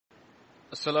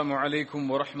السلام عليكم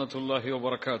ورحمة الله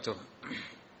وبركاته.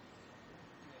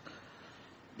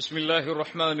 بسم الله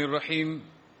الرحمن الرحيم.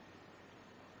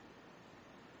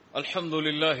 الحمد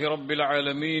لله رب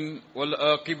العالمين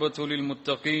والعاقبة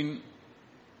للمتقين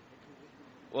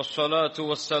والصلاة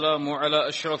والسلام على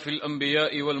أشرف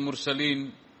الأنبياء والمرسلين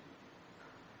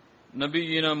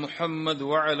نبينا محمد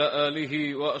وعلى آله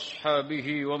وأصحابه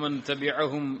ومن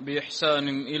تبعهم بإحسان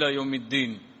إلى يوم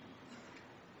الدين.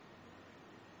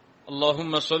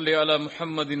 اللهم صل على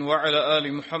محمد وعلى آل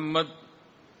محمد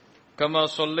كما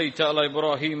صليت على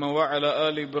إبراهيم وعلى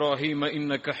آل إبراهيم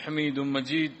إنك حميد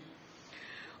مجيد.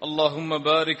 اللهم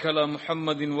بارك على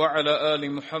محمد وعلى آل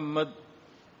محمد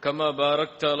كما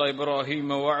باركت على إبراهيم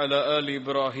وعلى آل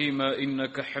إبراهيم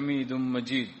إنك حميد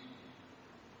مجيد.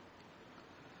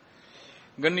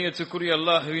 கண்ணியத்துக்குரிய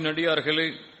அல்லாஹ்வின் அடியார்களே,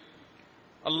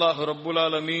 அல்லாஹ் ரப்புல்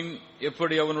ஆலமீன்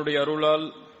எப்படி அவனுடைய அருளால்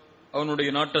அவனுடைய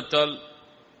நாட்டத்தால்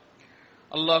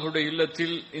அல்லாஹுடைய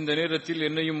இல்லத்தில் இந்த நேரத்தில்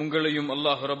என்னையும் உங்களையும்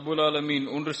அல்லாஹ் ரப்புல் ஆலமீன்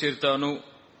ஒன்று சேர்த்தானோ,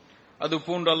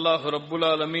 அதுபோன்று அல்லாஹ் ரப்புல்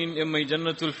ஆலமீன் எம்மை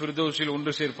ஜன்னத்துல் ஃபிர்தௌஸில்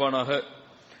ஒன்று சேர்ப்பானாக.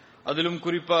 அதிலும்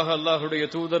குறிப்பாக அல்லாஹுடைய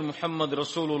தூதர் முஹம்மது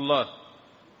ரசூலுல்லாஹ்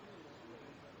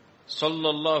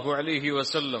ஸல்லல்லாஹு அலைஹி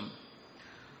வஸல்லம்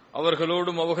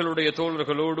அவர்களோடும் அவர்களுடைய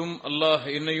தோழர்களோடும் அல்லாஹ்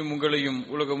என்னையும் உங்களையும்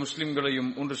உலக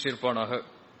முஸ்லிம்களையும் ஒன்று சேர்ப்பானாக.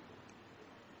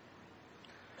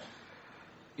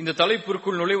 இந்த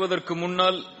தலைப்பிற்குள் நுழைவதற்கு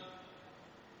முன்னால்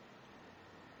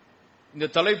இந்த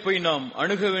தலைப்பை நாம்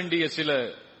அணுக வேண்டிய சில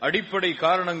அடிப்படை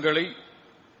காரணங்களை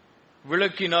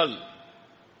விளக்கினால்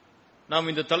நாம்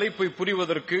இந்த தலைப்பை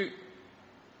புரிவதற்கு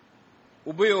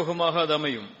உபயோகமாக அது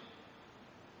அமையும்.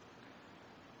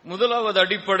 முதலாவது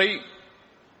அடிப்படை,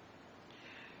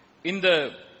 இந்த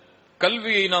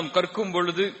கல்வியை நாம் கற்கும்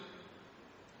பொழுது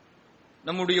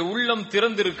நம்முடைய உள்ளம்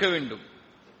திறந்திருக்க வேண்டும்.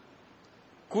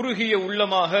 குறுகிய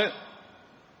உள்ளமாக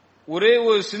ஒரே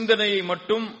ஒரு சிந்தனையை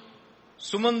மட்டும்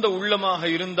சுமந்த உள்ளமாக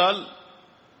இருந்தால்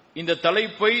இந்த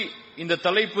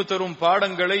தலைப்பு தரும்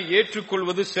பாடங்களை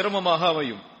ஏற்றுக்கொள்வது சிரமமாக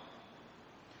அமையும்.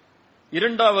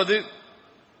 இரண்டாவது,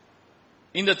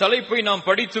 இந்த தலைப்பை நாம்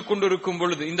படித்துக் கொண்டிருக்கும்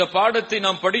பொழுது, இந்த பாடத்தை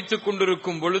நாம் படித்துக்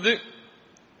கொண்டிருக்கும் பொழுது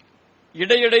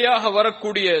இடையிடையாக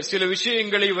வரக்கூடிய சில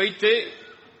விஷயங்களை வைத்தே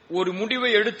ஒரு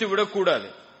முடிவை எடுத்து விடக்கூடாது.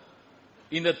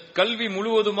 இந்த கல்வி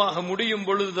முழுவதுமாக முடியும்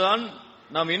பொழுதுதான்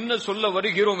நாம் என்ன சொல்ல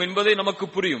வருகிறோம் என்பதை நமக்கு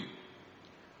புரியும்.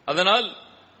 அதனால்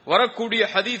வரக்கூடிய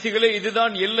ஹதீஸுகளே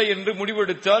இதுதான் எல்லை என்று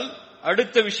முடிவெடுத்தால்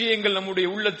அடுத்த விஷயங்கள் நம்முடைய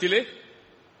உள்ளத்திலே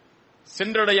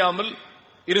சென்றடையாமல்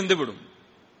இருந்துவிடும்.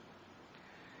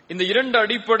 இந்த இரண்டு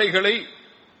அடிப்படைகளை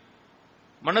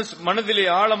மனதிலே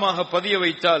ஆழமாக பதிய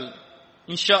வைத்தால்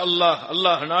இன்ஷா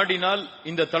அல்லாஹ் நாடினால்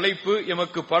இந்த தலைப்பு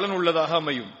எமக்கு பலனுள்ளதாக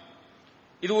அமையும்.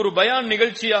 இது ஒரு பயான்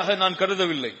நிகழ்ச்சியாக நான்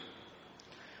கருதவில்லை.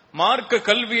 மார்க்க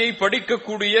கல்வியை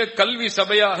படிக்கக்கூடிய கல்வி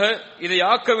சபையாக இதை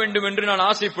ஆக்க வேண்டும் என்று நான்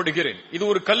ஆசைப்படுகிறேன். இது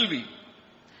ஒரு கல்வி.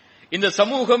 இந்த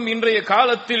சமூகம் இன்றைய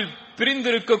காலத்தில்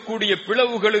பிரிந்திருக்கக்கூடிய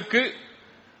பிளவுகளுக்கு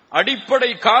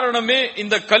அடிப்படை காரணமே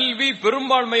இந்த கல்வி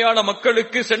பெரும்பான்மையான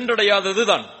மக்களுக்கு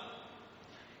சென்றடையாததுதான்.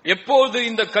 எப்போது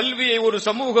இந்த கல்வியை ஒரு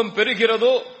சமூகம்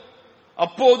பெறுகிறதோ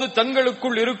அப்போது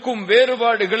தங்களுக்குள் இருக்கும்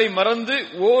வேறுபாடுகளை மறந்து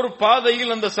ஓர்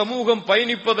பாதையில் அந்த சமூகம்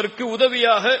பயணிப்பதற்கு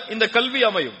உதவியாக இந்த கல்வி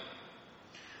அமையும்.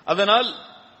 அதனால்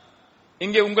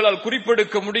இங்கே உங்களால்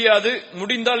குறிப்பெடுக்க முடியாது.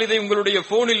 முடிந்தால் இதை உங்களுடைய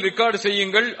போனில் ரெக்கார்டு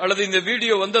செய்யுங்கள், அல்லது இந்த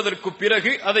வீடியோ வந்ததற்கு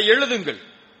பிறகு அதை எழுதுங்கள்.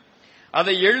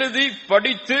 அதை எழுதி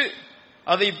படித்து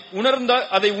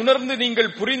அதை உணர்ந்து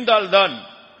நீங்கள் புரிந்தால்தான்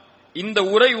இந்த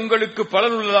உரை உங்களுக்கு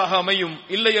பலனுள்ளதாக அமையும்.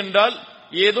 இல்லை என்றால்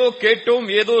ஏதோ கேட்டோம்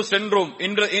ஏதோ சென்றோம்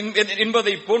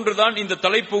என்பதை போன்றுதான் இந்த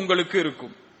தலைப்பு உங்களுக்கு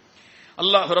இருக்கும்.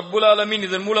 அல்லாஹ் ரப்புல் ஆலமீன்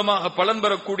இதன் மூலமாக பலன்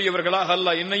பெறக்கூடியவர்களாக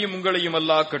அல்லாஹ் என்னையும் உங்களையும்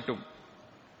அல்லாஹ் ஆக்கட்டும்.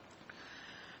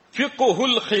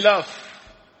 ஃபிக்ஹுல் ஹிலாஃப்,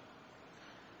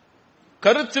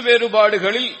 கருத்து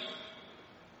வேறுபாடுகளில்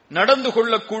நடந்து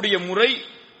கொள்ளக்கூடிய முறை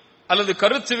அல்லது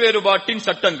கருத்து வேறுபாட்டின்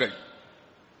சட்டங்கள்.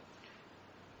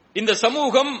 இந்த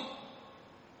சமூகம்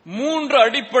 3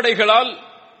 அடிப்படைகளால்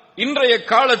இன்றைய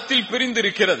காலத்தில்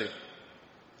பிரிந்திருக்கிறது.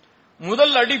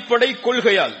 முதல் அடிப்படை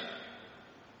கொள்கையால்.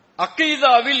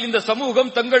 அக்கீதாவில் இந்த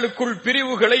சமூகம் தங்களுக்குள்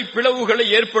பிளவுகளை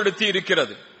ஏற்படுத்தி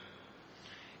இருக்கிறது.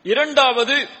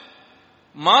 இரண்டாவது,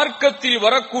 மார்க்கத்தில்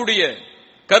வரக்கூடிய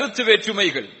கருத்து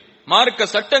வேற்றுமைகள், மார்க்க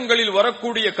சட்டங்களில்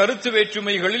வரக்கூடிய கருத்து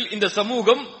வேற்றுமைகளில் இந்த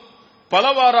சமூகம்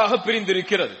பலவாறாக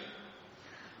பிரிந்திருக்கிறது.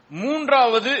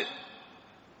 மூன்றாவது,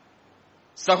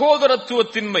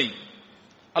 சகோதரத்துவத்தின்மை.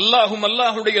 அல்லாஹும்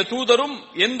அல்லாஹுடைய தூதரும்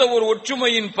எந்த ஒரு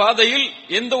ஒற்றுமையின் பாதையில்,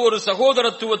 எந்த ஒரு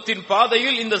சகோதரத்துவத்தின்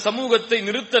பாதையில் இந்த சமூகத்தை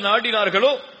நிறுத்த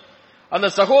நாடினார்களோ அந்த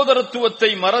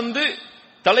சகோதரத்துவத்தை மறந்து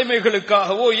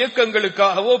தலைமைகளுக்காகவோ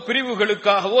இயக்கங்களுக்காகவோ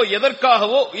பிரிவுகளுக்காகவோ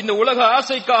எதற்காகவோ இந்த உலக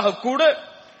ஆசைக்காக கூட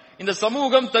இந்த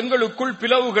சமூகம் தங்களுக்குள்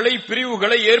பிளவுகளை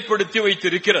பிரிவுகளை ஏற்படுத்தி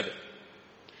வைத்திருக்கிறது.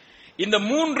 இந்த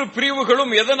 3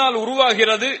 பிரிவுகளும் எதனால்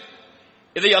உருவாகிறது,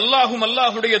 இதை அல்லாஹும்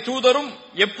அல்லாஹுடைய தூதரும்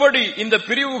எப்படி இந்த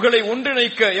பிரிவுகளை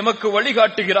ஒன்றிணைக்க எமக்கு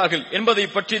வழிகாட்டுகிறார்கள் என்பதை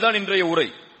பற்றி தான் இன்றைய உரை.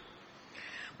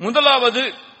 முதலாவது,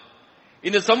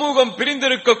 இந்த சமூகம்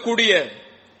பிரிந்திருக்கக்கூடிய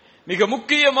மிக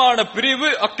முக்கியமான பிரிவு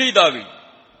அக்கீதாவில்.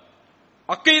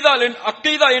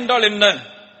 அக்கீதா என்றால் என்ன?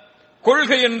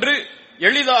 கொள்கை என்று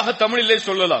எளிதாக தமிழிலே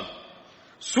சொல்லலாம்.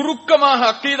 சுருக்கமாக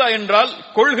அக்கீதா என்றால்,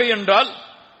 கொள்கை என்றால்,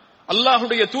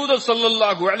 அல்லாஹுடைய தூதர்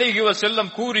ஸல்லல்லாஹு அலைஹி வஸல்லம்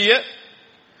கூறிய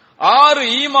 6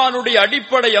 ஈமானுடைய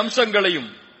அடிப்படை அம்சங்களையும்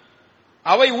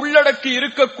அவை உள்ளடக்கி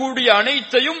இருக்கக்கூடிய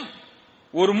அனைத்தையும்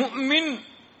ஒரு முஃமின்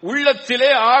உள்ளத்திலே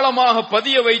ஆழமாக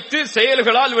பதிய வைத்து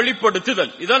செயல்களால்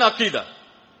வெளிப்படுத்துதல். இதுதான் அக்கீதா.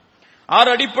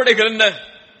 6 அடிப்படைகள் என்ன?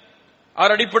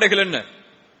 6 அடிப்படைகள் என்ன?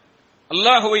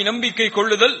 அல்லாஹ்வை நம்பிக்கை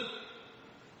கொள்ளுதல்,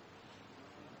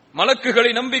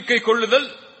 மலக்குகளை நம்பிக்கை கொள்ளுதல்,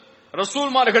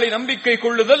 ரசூல்மார்களை நம்பிக்கை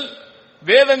கொள்ளுதல்,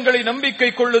 வேதங்களை நம்பிக்கை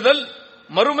கொள்ளுதல்,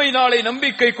 மறுமை நாளை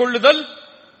நம்பிக்கை கொள்ளுதல்,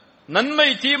 நன்மை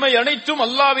தீமை அனைத்தும்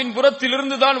அல்லாஹ்வின்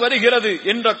புறத்திலிருந்துதான் வருகிறது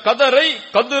என்ற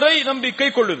கதிரை நம்பிக்கை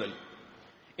கொள்ளுதல்.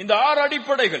 இந்த 6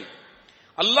 அடிப்படைகள்.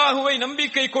 அல்லாஹுவை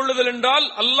நம்பிக்கை கொள்ளுதல் என்றால்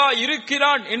அல்லாஹ்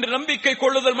இருக்கிறான் என்று நம்பிக்கை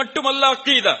கொள்ளுதல் மட்டுமல்ல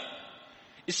அக்கீதா.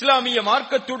 இஸ்லாமிய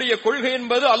மார்க்கத்துடைய கொள்கை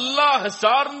என்பது அல்லாஹ்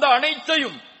சார்ந்த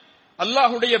அனைத்தையும்,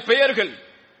 அல்லாஹுடைய பெயர்கள்,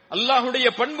 அல்லாஹுடைய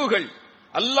பண்புகள்,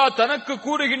 அல்லாஹ் தனக்கு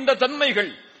கூறுகின்ற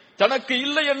தன்மைகள், தனக்கு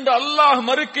இல்லை என்று அல்லாஹ்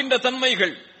மறுக்கின்ற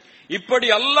தன்மைகள், இப்படி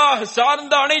அல்லாஹ்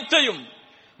சார்ந்த அனைத்தையும்,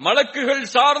 மலக்குகள்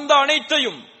சார்ந்த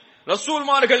அனைத்தையும்,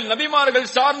 ரசூல்மார்கள் நபிமார்கள்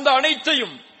சார்ந்த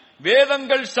அனைத்தையும்,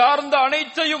 வேதங்கள் சார்ந்த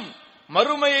அனைத்தையும்,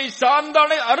 மறுமையை சார்ந்த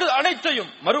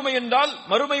அனைத்தையும். மறுமை என்றால்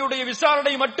மறுமையுடைய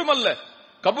விசாரணை மட்டுமல்ல,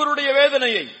 கபருடைய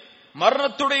வேதனையை,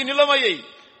 மரணத்துடைய நிலைமையை,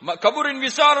 கபரின்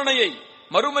விசாரணையை,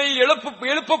 மறுமையில்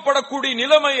எழுப்பப்படக்கூடிய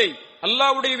நிலைமையை,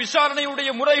 அல்லாஹ்வுடைய விசாரணையுடைய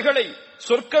முறைகளை,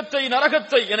 சொர்க்கத்தை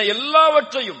நரகத்தை என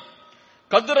எல்லாவற்றையும்,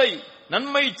 கதிரை,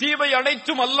 நன்மை தீமை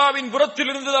அனைத்தும் அல்லாஹ்வின்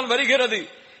புறத்திலிருந்துதான் வருகிறது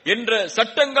என்ற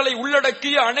சட்டங்களை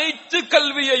உள்ளடக்கிய அனைத்து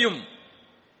கல்வியையும்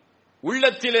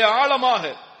உள்ளத்திலே ஆழமாக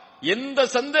எந்த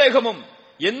சந்தேகமும்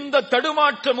எந்த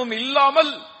தடுமாற்றமும்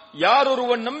இல்லாமல் யார்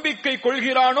ஒருவன் நம்பிக்கை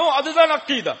கொள்கிறானோ அதுதான்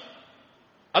அக்கீதா,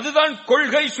 அதுதான்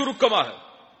கொள்கை. சுருக்கமாக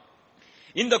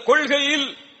இந்த கொள்கையில்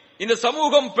இந்த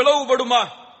சமூகம் பிளவுபடுமா?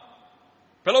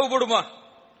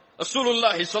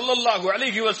 ரசூலுல்லாஹி ஸல்லல்லாஹு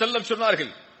அலைஹி வஸல்லம்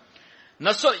சொன்னார்கள்,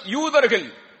 யூதர்கள்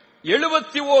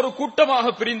 71 கூட்டமாக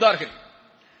பிரிந்தார்கள்,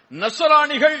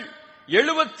 நஸரானிகள்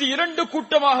 72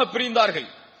 கூட்டமாக பிரிந்தார்கள்.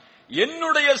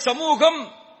 என்னுடைய சமூகம்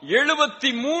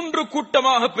 73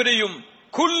 கூட்டமாக பிரியும்.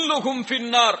 குல்லுஹும்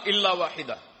ஃபின்னார் இல்லா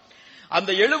வாஹிதா. அந்த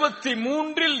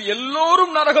 73இல்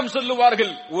எல்லோரும் நரகம்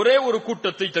செல்லுவார்கள், ஒரே ஒரு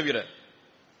கூட்டத்தை தவிர.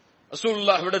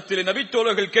 ரசூலுல்லாஹ் இடத்தில்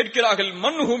நபித்தோழர்கள் கேட்கிறார்கள்,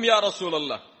 மன்ஹும் யா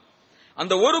ரசூலல்லாஹ்,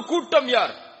 அந்த ஒரு கூட்டம்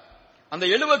யார்? அந்த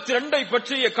 72ஐ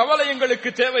பற்றிய கவலை எங்களுக்கு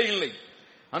தேவையில்லை,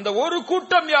 அந்த ஒரு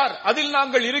கூட்டம் யார்? அதில்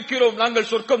நாங்கள் இருக்கிறோம், நாங்கள்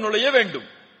சொர்க்கம் நுழைய வேண்டும்.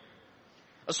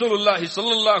 ரசூலுல்லாஹி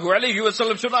ஸல்லல்லாஹு அலைஹி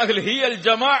வஸல்லம் சொன்னார்கள், ஹியல்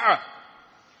ஜமாஅ,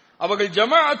 அவர்கள்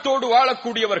ஜமாஅத்தோடு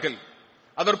வாழக்கூடியவர்கள்.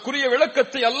 அதற்குரிய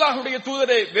விளக்கத்தை அல்லாஹ்வுடைய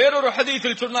தூதரே வேறொரு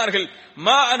ஹதீஸில் சொன்னார்கள்,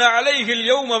 மா அன அலைஹில்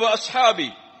யௌம வ அஸ்ஹாபி,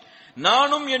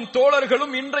 நானும் என்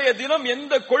தோழர்களும் இன்றைய தினம்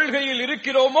எந்த கொள்கையில்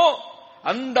இருக்கிறோமோ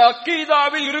அந்த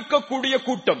அக்கீதாவில் இருக்கக்கூடிய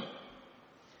கூட்டம்.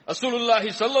 ரசூலுல்லாஹி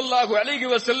ஸல்லல்லாஹு அலைஹி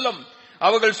வஸல்லம்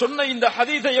அவர்கள் சொன்ன இந்த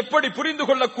ஹதீஸை எப்படி புரிந்து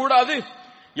கொள்ளக்கூடாது?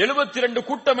 72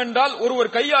 கூட்டம் என்றால்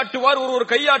ஒருவர் கையாட்டுவார்,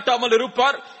 ஒருவர் கையாட்டாமல்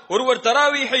இருப்பார், ஒருவர்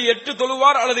தராவீஹை 8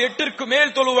 தொழுவார் அல்லது 8ற்கு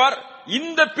மேல் தொழுவார்.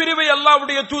 இந்த பிரிவை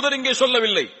அல்லாஹ்வுடைய தூதர் இங்கே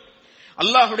சொல்லவில்லை.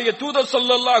 அல்லாஹ்வுடைய தூதர்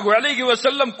ஸல்லல்லாஹு அலைஹி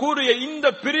வஸல்லம் கூறிய இந்த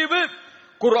பிரிவு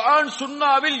குர்ஆன்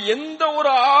சுன்னாவில் எந்த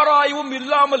ஒரு ஆராய்வும்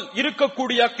இல்லாமல்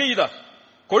இருக்கக்கூடிய அக்கீதா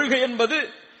கொள்கை என்பது.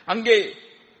 அங்கே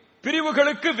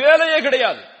பிரிவுகளுக்கு வேலையே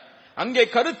கிடையாது, அங்கே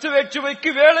கருத்து வேற்றுமைக்கு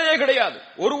வேலையே கிடையாது.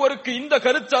 ஒருவருக்கு இந்த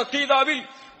கருத்து அக்கீதாவில்,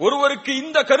 ஒருவருக்கு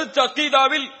இந்த கருத்து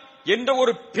அக்கீதாவில் என்ற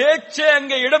ஒரு பேச்சே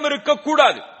அங்கே இடம்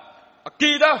இருக்கக்கூடாது.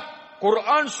 அக்கீதா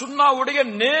குர்ஆன் சுன்னாவுடைய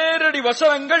நேரடி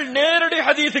வசனங்கள், நேரடி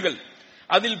ஹதீசுகள்.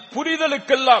 அதில்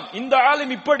புரிதலுக்கெல்லாம் இந்த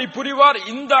ஆலிம் இப்படி புரிவார்,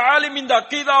 இந்த ஆலிம் இந்த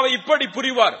அக்கீதாவை இப்படி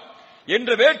புரிவார் என்ற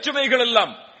வேற்றுமைகள்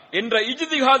எல்லாம், என்ற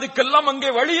இஜ்திஹாதுக்கெல்லாம் அங்கே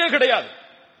வழியே கிடையாது.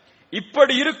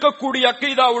 இப்படி இருக்கக்கூடிய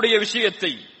அக்கீதாவுடைய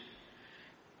விஷயத்தை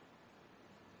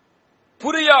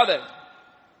புரியாத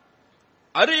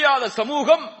அறியாத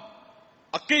சமூகம்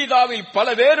அக்கீதாவில் பல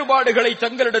வேறுபாடுகளை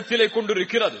தங்களிடத்திலே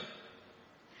கொண்டிருக்கிறது.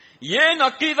 ஏன்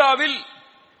அக்கீதாவில்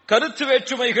கருத்து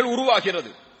வேற்றுமைகள்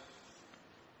உருவாகிறது?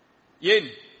 ஏன்?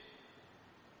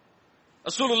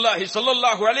 ரசூலுல்லாஹி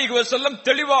ஸல்லல்லாஹு அலைஹி வஸல்லம்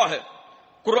தெளிவாக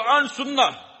குர்ஆன் சுன்னா,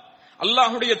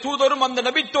 அல்லாஹ்வுடைய தூதரும் அந்த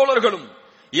நபித்தோழர்களும்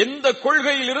எந்த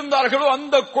கொள்கையில் இருந்தார்களோ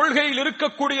அந்த கொள்கையில்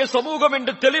இருக்கக்கூடிய சமூகம்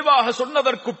என்று தெளிவாக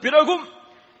சொன்னதற்கு பிறகும்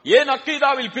ஏன்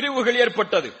அக்கீதாவில் பிரிவுகள்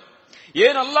ஏற்பட்டது?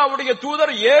 ஏன் அல்லாஹ்வுடைய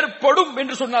தூதர் ஏற்படும்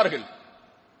என்று சொன்னார்கள்?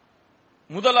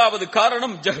 முதலாவது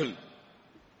காரணம் ஜஹல்,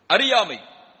 அறியாமை.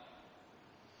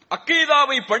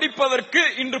 அக்கீதாவை படிப்பதற்கு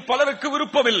இன்று பலருக்கு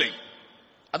விருப்பமில்லை,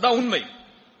 அதான் உண்மை.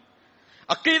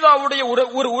 அக்கீதாவுடைய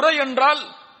ஒரு உரை என்றால்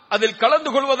அதில் கலந்து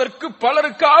கொள்வதற்கு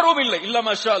பலருக்கு ஆர்வம் இல்லை. இல்ல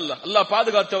மாஷா அல்லாஹ், அல்லாஹ்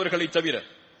பாதுகாத்தவர்களை தவிர.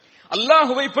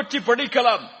 அல்லாஹுவை பற்றி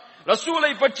படிக்கலாம்,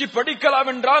 ரசூலை பற்றி படிக்கலாம்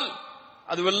என்றால்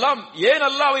அதுவெல்லாம் ஏன்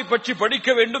அல்லாஹ்வை பற்றி படிக்க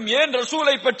வேண்டும், ஏன்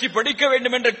ரசூலை பற்றி படிக்க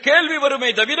வேண்டும் என்ற கேள்வி வருமே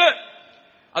தவிர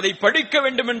அதை படிக்க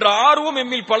வேண்டும் என்ற ஆர்வம்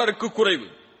எம்மில் பலருக்கு குறைவு.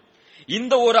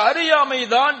 இந்த ஒரு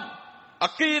அறியாமைதான்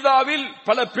அக்கீதாவில்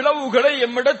பல பிளவுகளை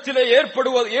எம்மிடத்திலே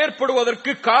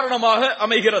ஏற்படுவதற்கு காரணமாக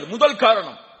அமைகிறது. முதல்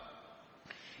காரணம்.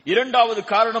 இரண்டாவது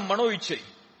காரணம் மனோ இச்சை.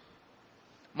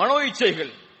 மனோ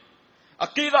இச்சைகள்.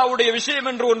 அக்கீதாவுடைய விஷயம்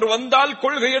என்று ஒன்று வந்தால்,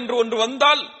 கொள்கை என்று ஒன்று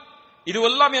வந்தால்,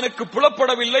 இதுவெல்லாம் எனக்கு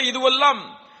புலப்படவில்லை, இதுவெல்லாம்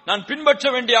நான் பின்பற்ற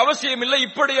வேண்டிய அவசியம் இல்லை,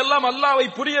 இப்படியெல்லாம் அல்லாஹ்வை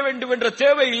புரிய வேண்டும் என்ற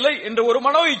தேவை இல்லை என்ற ஒரு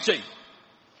மனோ இச்சை.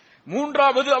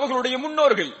 மூன்றாவது அவர்களுடைய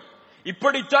முன்னோர்கள்.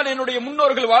 இப்படித்தான் என்னுடைய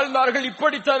முன்னோர்கள் வாழ்ந்தார்கள்,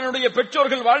 இப்படித்தான் என்னுடைய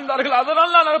பெற்றோர்கள் வாழ்ந்தார்கள்,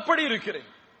 அதனால் நான் அப்படி இருக்கிறேன்.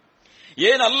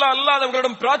 ஏன் அல்லாஹ்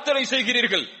அல்லாதவர்களிடம் பிரார்த்தனை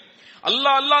செய்கிறீர்கள்?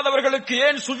 அல்லாஹ் அல்லாதவர்களுக்கு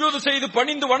ஏன் சுஜூது செய்து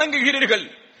பணிந்து வணங்குகிறீர்கள்?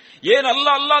 ஏன்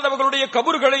அல்லாஹ் அல்லாதவர்களுடைய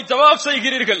கபர்களை தவாஃப்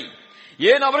செய்கிறீர்கள்?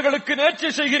 ஏன் அவர்களுக்கு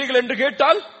நேர்ச்சை செய்கிறீர்கள் என்று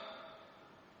கேட்டால்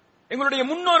எங்களுடைய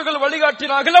முன்னோர்கள்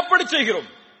வழிகாட்டினார்கள், அப்படி செய்கிறோம்.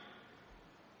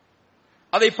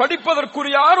 அதை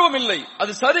படிப்பதற்குரிய ஆர்வம் இல்லை,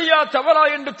 அது சரியா தவறா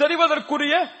என்று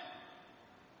தெரிவதற்குரிய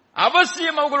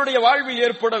அவசியம் அவர்களுடைய வாழ்வில்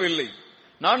ஏற்படவில்லை.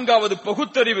 நான்காவது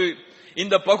பகுத்தறிவு.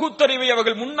 இந்த பகுத்தறிவை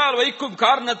அவர்கள் முன்னால் வைக்கும்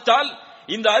காரணத்தால்,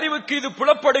 இந்த அறிவுக்கு இது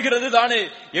புலப்படுகிறது தானே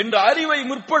என்ற அறிவை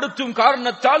முற்படுத்தும்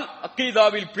காரணத்தால்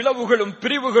அக்கீதாவில் பிளவுகளும்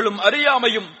பிரிவுகளும்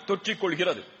அறியாமையும்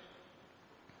தொற்றிக்கொள்கிறது.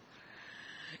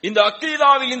 இந்த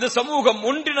அக்கீதாவில் இந்த சமூகம்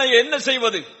ஒன்றிணைய என்ன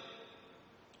செய்வது?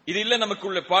 இது இல்ல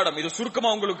நமக்குள்ள பாடம். இது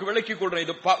சுருக்கமா உங்களுக்கு விளக்கிக் கொள்றேன்.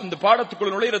 இந்த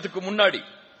பாடத்துக்குள்ள நுழைறதுக்கு முன்னாடி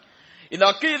இந்த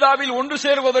அக்கீதாவில் ஒன்று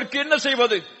சேருவதற்கு என்ன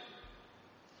செய்வது?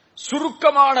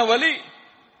 சுருக்கமான வழி,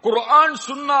 குர்ஆன்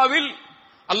சுன்னாவில்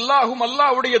அல்லாஹும்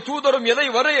அல்லாஹ்வுடைய தூதரும் எதை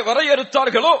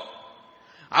வரையறுத்தார்களோ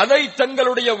அதை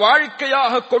தங்களுடைய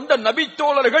வாழ்க்கையாக கொண்ட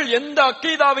நபித்தோழர்கள் எந்த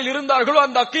அக்கீதாவில் இருந்தார்களோ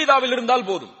அந்த அக்கீதாவில் இருந்தால்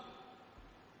போதும்.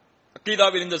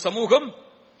 அக்கீதாவில் இந்த சமூகம்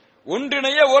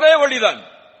ஒன்றிணைய ஒரே வழிதான்.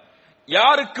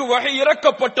 யாருக்கு வஹி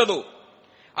இறக்கப்பட்டதோ,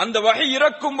 அந்த வஹி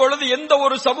இறக்கும் பொழுது எந்த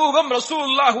ஒரு சமூகம்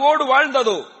ரசூலுல்லாஹ்வோடு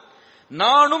வாழ்ந்ததோ,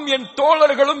 நானும் என்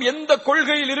தோழர்களும் எந்த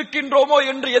கொள்கையில் இருக்கின்றோமோ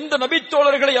என்று எந்த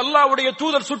நபித்தோழர்களை அல்லாஹ்வுடைய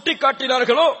தூதர்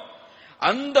சுட்டிக்காட்டினார்களோ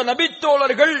அந்த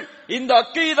நபித்தோழர்கள் இந்த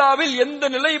அக்கீதாவில் எந்த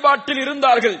நிலைப்பாட்டில்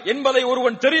இருந்தார்கள் என்பதை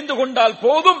ஒருவன் தெரிந்து கொண்டால்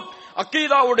போதும்,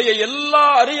 அக்கீதாவுடைய எல்லா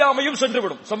அறியாமையும்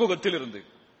சென்றுவிடும் சமூகத்தில் இருந்து.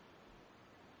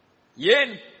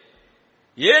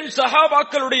 ஏன்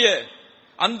சஹாபாக்களுடைய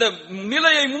அந்த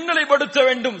நிலையை முன்னிலைப்படுத்த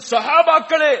வேண்டும்?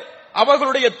 சஹாபாக்களே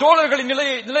அவர்களுடைய தோழர்களின்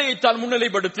நிலையைத்தான்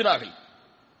முன்னிலைப்படுத்தினார்கள்.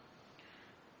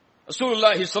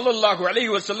 ரசூலுல்லாஹி ஸல்லல்லாஹு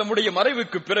அலைஹி வஸல்லமுடைய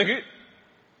மறைவுக்கு பிறகு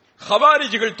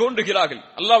ஹவாரிஜிகள் தோன்றுகிறார்கள்.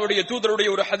 அல்லாஹ்வுடைய தூதருடைய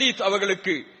ஒரு ஹதீஸ்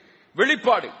அவர்களுக்கு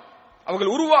வெளிப்பாடு,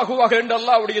 அவர்கள் உருவாகுவார்கள் என்று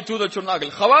அல்லாஹ்வுடைய தூதர்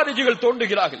சொன்னார்கள். ஹவாரிஜிகள்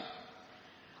தோன்றுகிறார்கள்.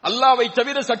 அல்லாஹ்வை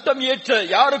தவிர சட்டம் இயற்ற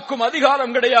யாருக்கும்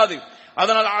அதிகாரம் கிடையாது,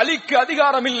 அதனால் அலிக்கு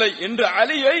அதிகாரம் இல்லை என்று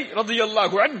அலியை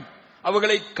ரலியல்லாஹு அன்ஹு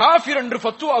அவர்களை காஃபிர் என்று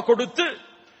ஃபத்வா கொடுத்து,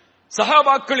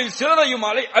 சஹாபாக்களில் சிலரையும்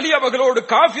அலி அவர்களோடு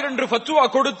காஃபிர் என்று ஃபத்வா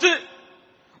கொடுத்து,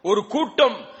 ஒரு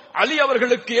கூட்டம் அலி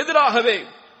அவர்களுக்கு எதிராகவே,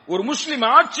 ஒரு முஸ்லிம்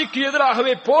ஆட்சிக்கு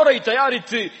எதிராகவே போரை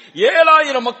தயாரித்து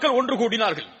 7000 மக்கள் ஒன்று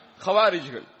கூடினார்கள்.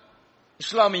 ஹவாரிஜிகள்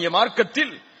இஸ்லாமிய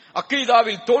மார்க்கத்தில்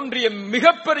அக்கீதாவில் தோன்றிய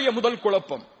மிகப்பெரிய முதல்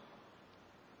குழப்பம்.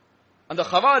 அந்த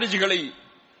ஹவாரிஜிகளை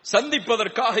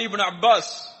சந்திப்பதற்காக இப்னு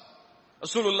அப்பாஸ்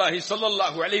ரசூலுல்லாஹி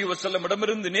ஸல்லல்லாஹு அலைஹி வஸல்லம்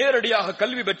இடமிருந்து நேரடியாக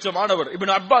கல்வி பெற்ற மாணவர்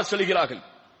இப்னு அப்பாஸ் செல்கிறார்கள்.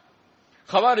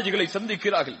 ஹவாரிஜிகளை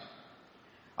சந்திக்கிறார்கள்.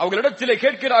 அவர்களிடத்திலே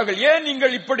கேட்கிறார்கள், ஏன்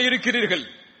நீங்கள் இப்படி இருக்கிறீர்கள்?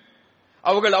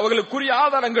 அவர்களுக்குரிய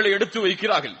ஆதாரங்களை எடுத்து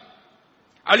வைக்கிறார்கள்.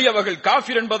 அலி அவர்கள்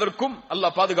காஃபிர் என்பதற்கும்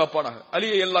அல்லாஹ் பாதுகாப்பானாக,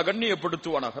 அலியை அல்லாஹ்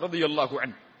கண்ணியப்படுத்துவானாக ரலியல்லாஹு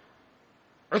அன்ஹு.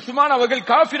 உஸ்மான் அவர்கள்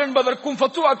காஃபிர் என்பதற்கும்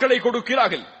ஃபத்வாக்களை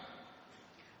கொடுக்கிறார்கள்.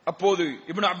 அப்போது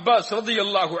இப்னு அப்பாஸ்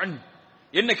ரலியல்லாஹு அன்ஹு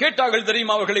என்ன கேட்டார்கள்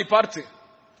தெரியுமா? அவர்களை பார்த்து,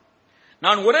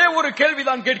 நான் ஒரே ஒரு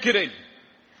கேள்விதான் கேட்கிறேன்,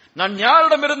 நான்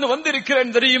யாரிடமிருந்து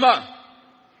வந்திருக்கிறேன் தெரியுமா?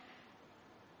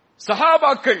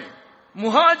 சஹாபாக்கள்,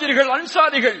 முஹாஜிர்கள்,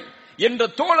 அன்சாரிகள் என்ற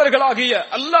தோழர்களாகிய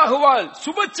அல்லாஹுவால்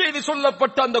சுப செய்தி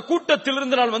சொல்லப்பட்ட அந்த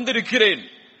கூட்டத்திலிருந்து நான் வந்திருக்கிறேன்.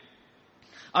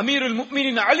 அமீருல்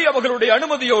முஃமினீன் அலி அவர்களுடைய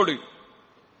அனுமதியோடு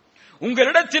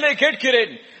உங்களிடத்திலே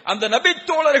கேட்கிறேன், அந்த நபி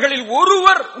தோழர்களில்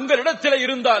ஒருவர் உங்களிடத்திலே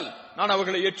இருந்தால் நான்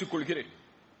அவர்களை ஏற்றுக்கொள்கிறேன்.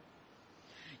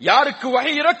 யாருக்கு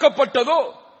வஹி இறக்கப்பட்டதோ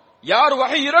யார்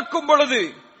வகை இறக்கும் பொழுது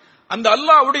அந்த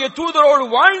அல்லாஹ்வுடைய தூதரோடு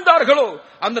வாழ்ந்தார்களோ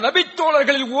அந்த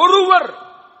நபித்தோழர்களில் ஒருவர்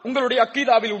உங்களுடைய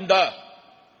அக்கீதாவில் உண்டா?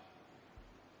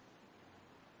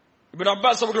 இப்னு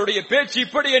அப்பாஸ் அவர்களுடைய பேச்சு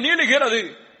இப்படியே நீளுகிறது.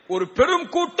 ஒரு பெரும்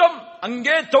கூட்டம்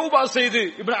அங்கே தௌபா செய்து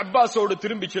இப்னு அப்பாஸோடு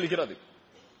திரும்பி செல்கிறது.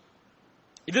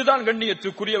 இதுதான்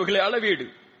கண்ணியத்துக்குரியவர்களே அளவீடு.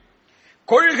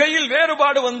 கொள்கையில்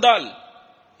வேறுபாடு வந்தால்,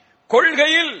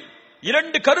 கொள்கையில்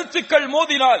இரண்டு கருத்துக்கள்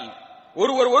மோதினால்,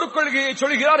 ஒருவர் ஒரு கொள்கையை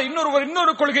சொல்கிறார், இன்னொருவர்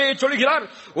இன்னொரு கொள்கையை சொல்கிறார்.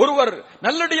 ஒருவர்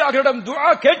நல்லடியார்களிடம் துஆ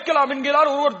கேட்கலாம் என்கிறார்,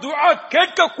 ஒருவர் துஆ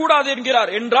கேட்கக்கூடாது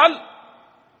என்கிறார் என்றால்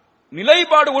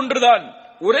நிலைப்பாடு ஒன்றுதான்,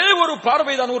 ஒரே ஒரு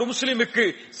பார்வைதான் ஒரு முஸ்லிமுக்கு.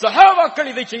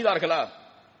 சஹாபாக்கள் இதை செய்தார்களா?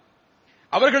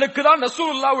 அவர்களுக்கு தான்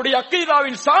ரசூலுல்லாஹ்வுடைய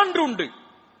அக்கீதாவின் சான்று உண்டு,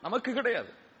 நமக்கு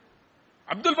கிடையாது.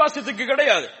 அப்துல் பாசித்துக்கு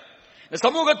கிடையாது. இந்த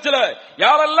சமூகத்தில்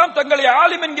யாரெல்லாம் தங்களை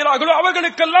ஆலிம் என்கிறார்களோ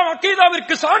அவர்களுக்கெல்லாம்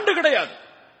அக்கீதாவிற்கு சான்று கிடையாது.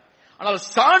 ஆனால்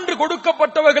சான்று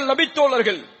கொடுக்கப்பட்டவர்கள்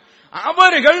நபித்தோழர்கள்.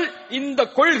 அவர்கள் இந்த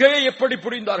கொள்கையை எப்படி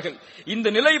புரிந்தார்கள்? இந்த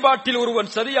நிலைப்பாட்டில் ஒருவன்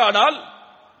சரியானால்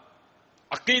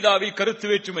அக்கீதாவில் கருத்து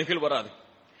வேற்றுமைகள் வராது.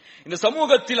 இந்த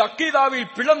சமூகத்தில்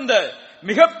அக்கீதாவில் பிளந்த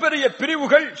மிகப்பெரிய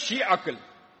பிரிவுகள் ஷியாக்கள்.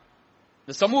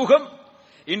 இந்த சமூகம்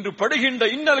இன்று படுகின்ற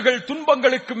இன்னல்கள்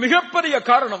துன்பங்களுக்கு மிகப்பெரிய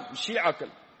காரணம்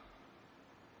ஷியாக்கள்,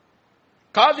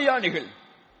 காதியானிகள்.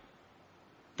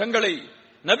 தங்களை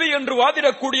நபி என்று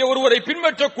வாதிடக்கூடிய ஒருவரை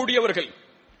பின்பற்றக்கூடியவர்கள்.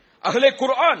 அஹ்லே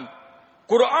குர்ஆன்,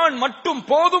 குர்ஆன் மட்டும்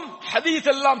போதும், ஹதீஸ்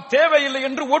எல்லாம் தேவையில்லை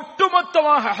என்று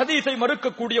ஒட்டுமொத்தமாக ஹதீஸை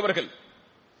மறுக்கக்கூடியவர்கள்.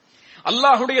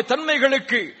 அல்லாஹ்வுடைய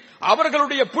தன்மைகளுக்கு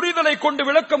அவர்களுடைய புரிதலை கொண்டு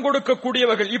விளக்கம்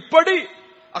கொடுக்கக்கூடியவர்கள். இப்படி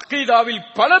அக்கீதாவில்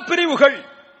பல பிரிவுகள்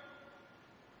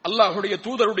அல்லாஹ்வுடைய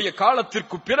தூதருடைய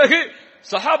காலத்திற்கு பிறகு,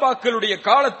 சஹாபாக்களுடைய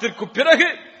காலத்திற்கு பிறகு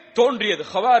தோன்றியது.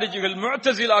 ஹவாரிஜிகள்,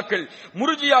 முஅ்தஸிலாக்கள்,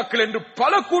 முர்ஜியாக்கள் என்று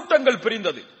பல கூட்டங்கள்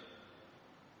பிரிந்தது.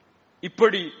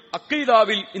 இப்படி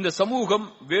அக்கீதாவில் இந்த சமூகம்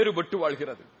வேறுபட்டு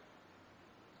வாழ்கிறது.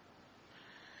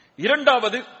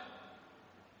 இரண்டாவது,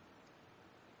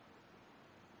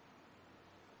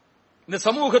 இந்த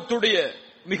சமூகத்துடைய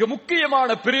மிக முக்கியமான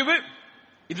பிரிவு,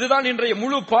 இதுதான் இன்றைய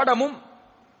முழு பாடமும்,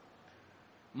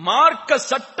 மார்க்க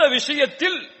சட்ட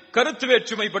விஷயத்தில் கருத்து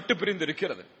வேற்றுமை பட்டு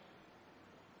பிரிந்திருக்கிறது.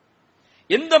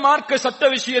 எந்த மார்க்க சட்ட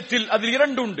விஷயத்தில்? அதில்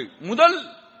இரண்டு உண்டு. முதல்,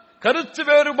 கருத்து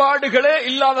வேறுபாடுகளே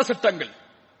இல்லாத சட்டங்கள்.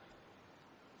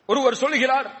 ஒருவர்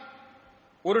சொல்கிறார்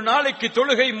ஒரு நாளைக்கு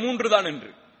தொழுகை 3 தான்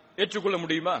என்று. ஏற்றுக்கொள்ள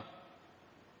முடியுமா?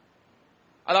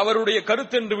 அது அவருடைய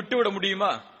கருத்து என்று விட்டுவிட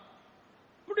முடியுமா?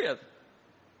 முடியாது.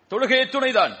 தொழுகை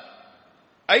எத்துணைதான்?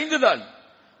 5 தான்.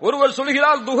 ஒருவர்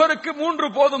சொல்கிறார் துஹருக்கு 3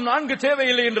 போதும், 4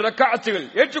 தேவையில்லை என்று ரக்காத்துகள்.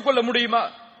 ஏற்றுக்கொள்ள முடியுமா?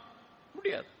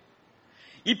 முடியாது.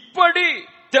 இப்படி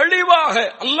தெளிவாக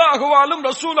அல்லாஹுவாலும்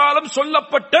ரசூலாலும்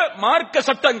சொல்லப்பட்ட மார்க்க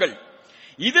சட்டங்கள்,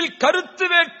 இதில் கருத்து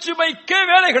வேற்றுமைக்கே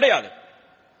வேலை கிடையாது.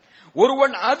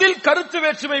 ஒருவன் அதில் கருத்து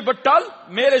வேற்றுமை பட்டால்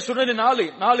மேலே சொன்ன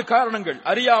 4 காரணங்கள்: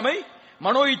 அறியாமை,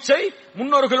 மனோ இச்சை,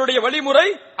 முன்னோர்களுடைய வழிமுறை,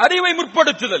 அறிவை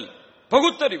முற்படுத்துதல்,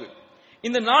 பகுத்தறிவு.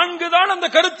 இந்த 4 தான் அந்த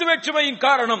கருத்து வேற்றுமையின்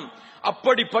காரணம்.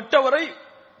 அப்படிப்பட்டவரை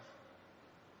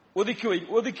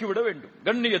ஒதுக்கிவிட வேண்டும்,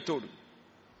 கண்ணியத்தோடு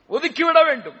ஒதுக்கிவிட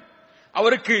வேண்டும்.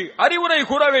 அவருக்கு அறிவுரை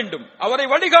கூற வேண்டும், அவரை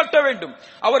வழிகாட்ட வேண்டும்,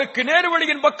 அவருக்கு நேரு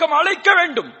வழியின் பக்கம் அழைக்க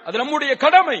வேண்டும். அது நம்முடைய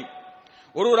கடமை.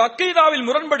 ஒருவர் அக்கீதாவில்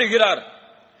முரண்படுகிறார்,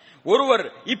 ஒருவர்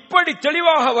இப்படி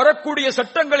தெளிவாக வரக்கூடிய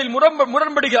சட்டங்களில்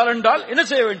முரண்படுகிறார் என்றால் என்ன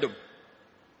செய்ய வேண்டும்?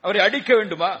 அவரை அடிக்க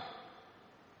வேண்டுமா?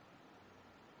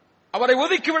 அவரை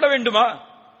ஒதுக்கிவிட வேண்டுமா?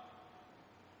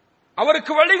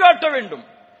 அவருக்கு வழிகாட்ட வேண்டும்.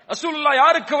 ரசூலுல்லாஹ்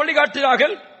யாருக்கு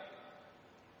வழிகாட்டினார்கள்?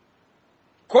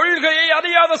 கொள்கையை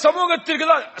அறியாத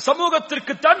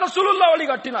சமூகத்திற்கு தான் ரசூலுல்லாஹ்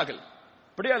வழிகாட்டினார்கள்.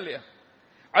 அப்படியா இல்லையா?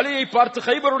 அலியை பார்த்து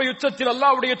கைபருடைய யுத்தத்தில்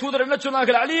அல்லாஹ்வுடைய தூதர் என்ன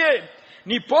சொன்னார்கள்? அலியே,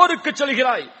 நீ போருக்கு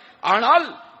செல்கிறாய், ஆனால்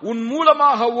உன்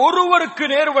மூலமாக ஒருவருக்கு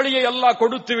நேர் வழியை அல்லாஹ்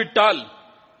கொடுத்து விட்டால்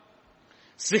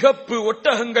சிகப்பு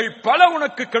ஒட்டகங்கள் பல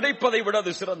உனக்கு கிடைப்பதை விட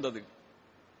அது சிறந்தது.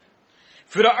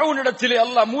 ஃபிரௌனிடத்திலே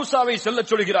அல்லாஹ் மூசாவை செல்ல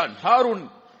சொல்கிறான், ஹாரூன்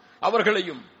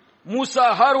அவர்களையும். மூசா,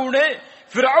 ஹாரூனே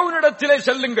ஃபிரௌனிடத்திலே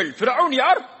செல்லுங்கள். ஃபிரௌன்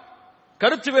யார்?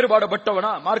 கருத்து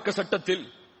வேறுபாடுபட்டவனா? மார்க்க சட்டத்தில்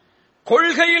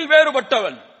கொள்கையில்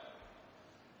வேறுபட்டவன்.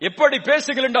 எப்படி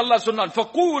பேசுங்கள் என்று அல்லாஹ் சொன்னான்,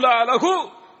 ஃபகூலா லஹு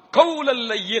கௌலல்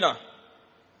லய்யினா.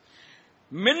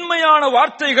 மென்மையான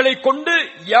வார்த்தைகளை கொண்டு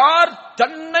யார்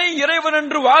தன்னை இறைவன்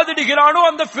என்று வாதிடுகிறானோ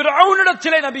அந்த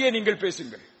ஃபிரௌனிடத்திலே நபியே நீங்கள்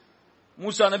பேசுங்கள்.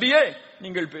 மூசா நபியே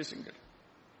நீங்கள் பேசுங்கள்.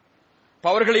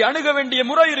 அவர்களை அணுக வேண்டிய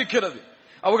முறை இருக்கிறது.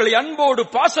 அவர்களை அன்போடு,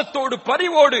 பாசத்தோடு,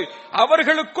 பரிவோடு,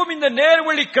 அவர்களுக்கும் இந்த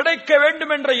நேர்வழி கிடைக்க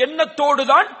வேண்டும் என்ற எண்ணத்தோடு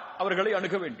தான் அவர்களை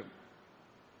அணுக வேண்டும்.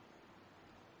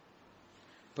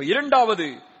 இப்ப இரண்டாவது,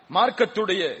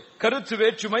 மார்க்கத்துடைய கருத்து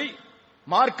வேற்றுமை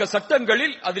மார்க்க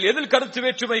சட்டங்களில், அதில் எதில் கருத்து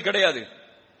வேற்றுமை கிடையாது?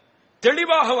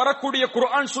 தெளிவாக வரக்கூடிய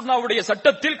குர்ஆன் சுன்னாவுடைய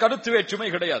சட்டத்தில் கருத்து வேற்றுமை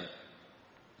கிடையாது.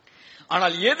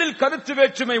 ஆனால் எதில் கருத்து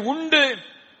வேற்றுமை உண்டு?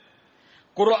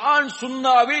 குர்ஆன்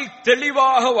சுன்னாவில்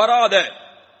தெளிவாக வராத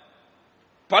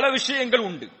பல விஷயங்கள்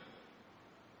உண்டு.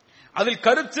 அதில்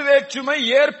கருத்து வேற்றுமை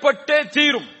ஏற்பட்டே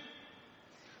தீரும்.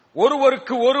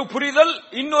 ஒருவருக்கு ஒரு புரிதல்,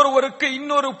 இன்னொருவருக்கு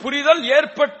இன்னொரு புரிதல்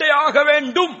ஏற்பட்டே ஆக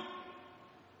வேண்டும்.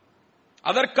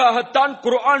 அதற்காகத்தான்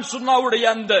குர்ஆன் சுன்னாவுடைய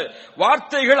அந்த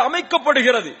வார்த்தைகள்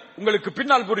அமைக்கப்படுகிறது. உங்களுக்கு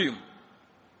பின்னால் புரியும்.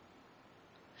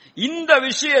 இந்த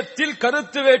விஷயத்தில்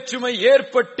கருத்து வேற்றுமை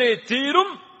ஏற்பட்டே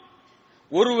தீரும்.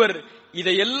 ஒருவர்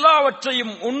இதை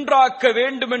எல்லாவற்றையும் ஒன்றாக்க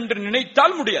வேண்டும் என்று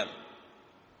நினைத்தால் முடியாது.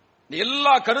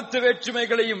 எல்லா கருத்து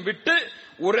வேற்றுமைகளையும் விட்டு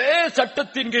ஒரே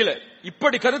சட்டத்தின் கீழே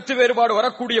இப்படி கருத்து வேறுபாடு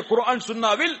வரக்கூடிய குர்ஆன்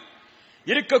சுன்னாவில்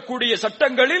இருக்கக்கூடிய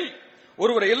சட்டங்களில்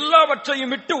ஒருவர்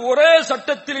எல்லாவற்றையும் விட்டு ஒரே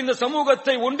சட்டத்தில் இந்த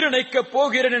சமூகத்தை ஒன்றிணைக்க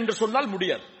போகிறேன் என்று சொன்னால்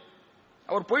முடியாது.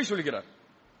 அவர் பொய் சொல்கிறார்.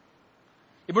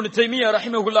 இப்னு தைமியா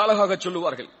ரஹிமஹுல்லாஹ் அழகாக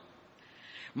சொல்லுவார்கள்,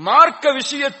 மார்க்க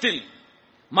விஷயத்தில்,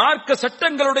 மார்க்க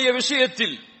சட்டங்களுடைய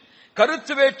விஷயத்தில்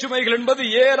கருத்து வேற்றுமைகள் என்பது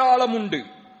ஏராளம் உண்டு.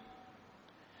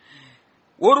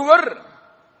 ஒருவர்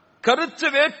கருத்து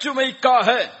வேற்றுமைக்காக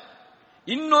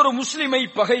இன்னொரு முஸ்லிமை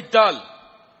பகைத்தால்,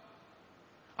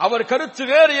 அவர் கருத்து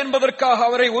வேறு என்பதற்காக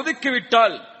அவரை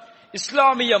ஒதுக்கிவிட்டால்,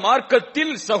 இஸ்லாமிய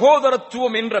மார்க்கத்தில்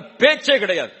சகோதரத்துவம் என்ற பேச்சே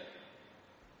கிடையாது.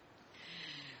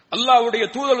 அல்லாஹ்வுடைய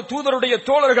தூதருடைய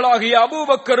தோழர்களாகிய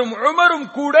அபூபக்கரும் உமரும்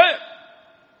கூட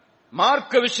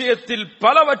மார்க்க விஷயத்தில்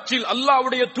பலவற்றில்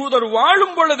அல்லாஹ்வுடைய தூதர்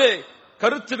வாழும் பொழுதே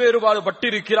கருத்து வேறுபாடு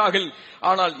பட்டிருக்கிறார்கள்.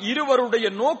 ஆனால் இருவருடைய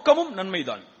நோக்கமும்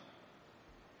நன்மைதான்.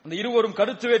 அந்த இருவரும்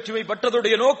கருத்து வேற்றுமை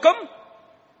பட்டதுடைய நோக்கம்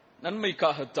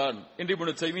நன்மைக்காகத்தான் என்று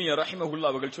இப்னு தைமியா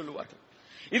ரஹிமஹுல்லாஹ் அவர்கள் சொல்லுவார்கள்.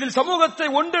 இதில் சமூகத்தை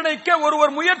ஒன்றிணைக்க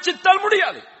ஒருவர் முயற்சித்தால்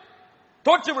முடியாது,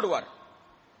 தோற்று விடுவார்.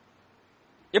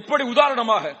 எப்படி?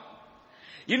 உதாரணமாக,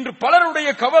 இன்று பலருடைய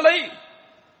கவலை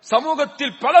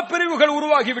சமூகத்தில் பல பிரிவுகள்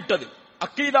உருவாகிவிட்டது.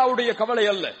 அக்கீதாவுடைய கவலை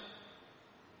அல்ல,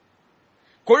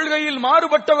 கொள்கையில்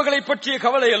மாறுபட்டவர்களை பற்றிய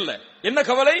கவலை அல்ல. என்ன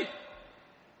கவலை?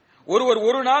 ஒருவர்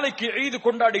ஒரு நாளைக்கு ஈது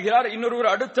கொண்டாடுகிறார்,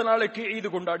 இன்னொருவர் அடுத்த நாளைக்கு ஈது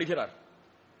கொண்டாடுகிறார்.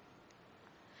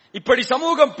 இப்படி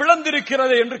சமூகம்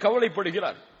பிளந்திருக்கிறது என்று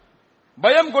கவலைப்படுகிறார்,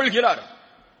 பயம் கொள்கிறார்.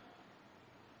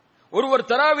 ஒருவர்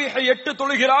தராவீஹை 8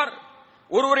 தொழுகிறார்,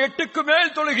 ஒருவர் 8க்கு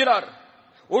மேல் தொழுகிறார்.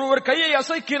 ஒருவர் கையை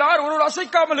அசைக்கிறார், ஒருவர்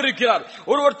அசைக்காமல் இருக்கிறார்.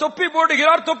 ஒருவர் தொப்பி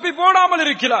போடுகிறார், தொப்பி போடாமல்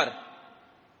இருக்கிறார்.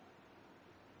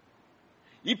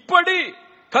 இப்படி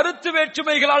கருத்து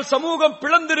வேற்றுமைகளால் சமூகம்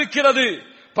பிளந்திருக்கிறது.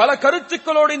 பல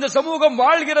கருத்துக்களோடு இந்த சமூகம்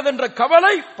வாழ்கிறது என்ற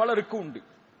கவலை பலருக்கு உண்டு.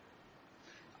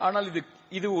 ஆனால்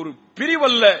இது ஒரு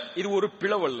பிரிவல்ல, இது ஒரு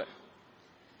பிளவல்ல,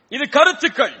 இது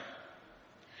கருத்துக்கள்.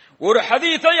 ஒரு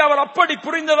ஹதீஸை அவர் அப்படி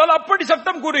புரிந்ததால் அப்படி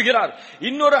சட்டம் கூறுகிறார்,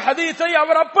 இன்னொரு ஹதீஸை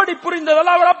அவர் அப்படி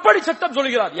புரிந்ததால் அவர் அப்படி சட்டம்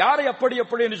சொல்கிறார். யாரை அப்படி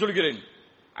அப்படி என்று சொல்கிறேன்?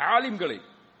 ஆலிம்களை,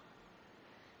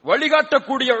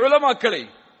 வழிகாட்டக்கூடிய உலமாக்களை.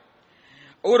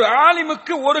 ஒரு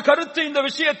ஆலிமுக்கு ஒரு கருத்து இந்த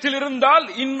விஷயத்தில் இருந்தால்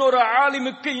இன்னொரு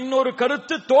ஆலிமுக்கு இன்னொரு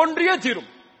கருத்து தோன்றியே தீரும்.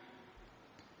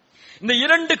 இந்த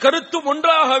இரண்டு கருத்தும்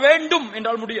ஒன்றாக வேண்டும்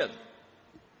என்றால் முடியாது.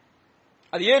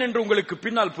 அது ஏன் என்று உங்களுக்கு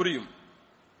பின்னால் புரியும்.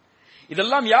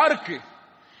 இதெல்லாம் யாருக்கு,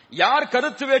 யார்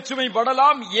கருத்து வேற்றுமை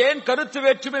படலாம், ஏன் கருத்து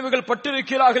வேற்றுமைகள்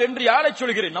பட்டிருக்கிறார்கள் என்று யாரை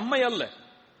சொல்கிறேன்? நம்மை அல்ல,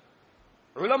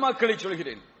 உலமாக்களை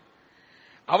சொல்கிறேன்.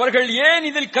 அவர்கள் ஏன்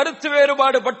இதில் கருத்து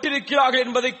வேறுபாடு பட்டிருக்கிறார்கள்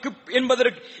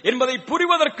என்பதை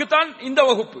புரிவதற்கு தான் இந்த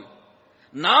வகுப்பு.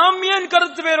 நாம் ஏன்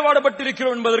கருத்து வேறுபாடு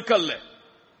பட்டிருக்கிறோம் என்பதற்கு அல்ல.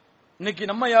 இன்னைக்கு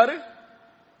நம்ம யாரு?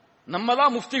 நம்ம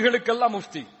தான் முஃப்திகளுக்கெல்லாம்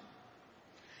முஃப்தி,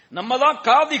 நம்ம தான்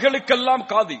காதிகளுக்கெல்லாம்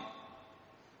காதி.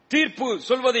 தீர்ப்பு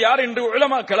சொல்வது யார் என்று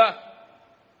உலமாக்களா?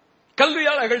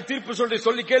 கல்வியாளர்கள் தீர்ப்பு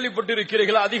சொல்லி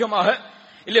கேள்விப்பட்டிருக்கிறீர்களா? அதிகமாக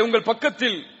இல்லை. உங்கள்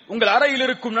பக்கத்தில் உங்கள் அறையில்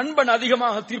இருக்கும் நண்பன்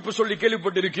அதிகமாக தீர்ப்பு சொல்லி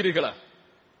கேள்விப்பட்டிருக்கிறீர்களா?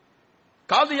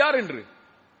 காதி யார் என்று?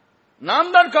 நாம்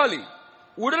தான் காலி.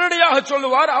 உடனடியாக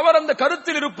சொல்லுவார், அவர் அந்த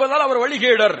கருத்தில் இருப்பதால் அவர்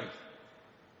வழிகேடர்,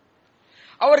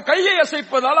 அவர் கையை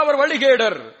அசைப்பதால் அவர்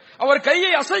வழிகேடர், அவர்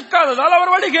கையை அசைக்காததால்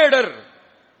அவர் வழிகேடர்,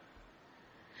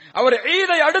 அவர்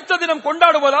ஈதை அடுத்த தினம்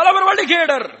கொண்டாடுவதால் அவர்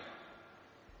வழிகேடர்.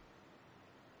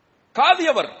 காதி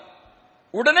அவர்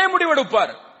உடனே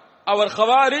முடிவெடுப்பார். அவர்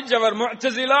ஹவாரிஜ், அவர்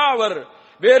முஅ்தஸிலா, அவர்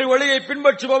வேறு வழியை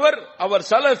பின்பற்றுபவர், அவர்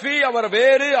சலஃபி, அவர்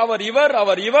வேறு, அவர் இவர்,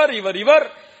 அவர் இவர், இவர் இவர்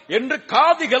என்று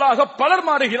காதிகளாக பலர்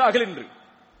மாறுகிறார்கள் என்று.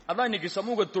 அதான் இன்னைக்கு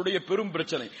சமூகத்துடைய பெரும்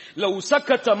பிரச்சனை. லவ்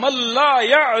சக்கத மல்லா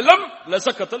யஅலம்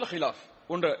லசக்கத்தல் ஹிலாஃப்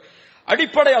என்ற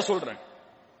அடிப்படையா சொல்றேன்.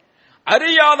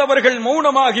 அறியாதவர்கள்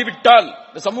மௌனமாகிவிட்டால்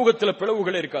இந்த சமூகத்தில்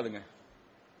பிளவுகளே இருக்காதுங்க.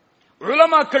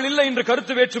 உலமாக்கள் இல்லை என்று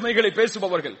கருத்து வேற்றுமைகளை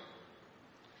பேசுபவர்கள்,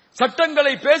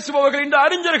 சட்டங்களை பேசுபவர்கள் இந்த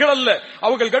அறிஞர்கள் அல்ல.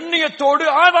 அவர்கள் கண்ணியத்தோடு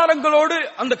ஆதாரங்களோடு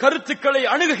அந்த கருத்துக்களை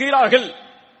அணுகுகிறார்கள்.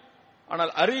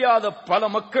 ஆனால் அறியாத பல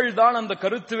மக்கள் தான் அந்த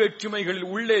கருத்து வேற்றுமைகளில்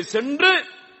உள்ளே சென்று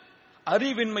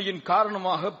அறிவின்மையின்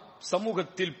காரணமாக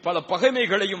சமூகத்தில் பல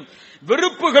பகைமைகளையும்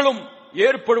வெறுப்புகளும்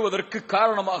ஏற்படுவதற்கு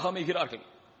காரணமாக அமைகிறார்கள்.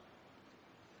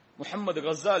 முஹம்மது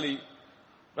கஸாலி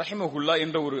ரஹிமஹுல்லா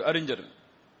என்ற ஒரு அறிஞர்,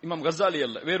 இமாம் கஸாலி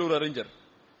அல்ல, வேறொரு அறிஞர்,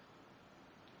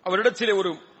 அவரிடத்திலே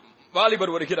ஒரு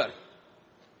வாலிபர் வருகிறார்.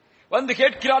 வந்து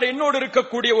கேட்கிறார், என்னோடு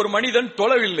இருக்கக்கூடிய ஒரு மனிதன்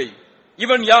தொழவில்லை,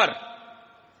 இவன் யார்?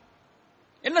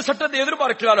 என்ன சட்டத்தை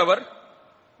எதிர்பார்க்கிறார் அவர்?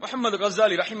 முஹம்மது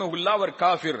கஸாலி ரஹிமஹுல்லா அவர்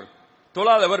காஃபிர்,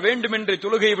 தொழாதவர், வேண்டுமென்றே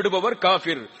தொழுகையை விடுபவர்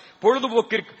காஃபிர்,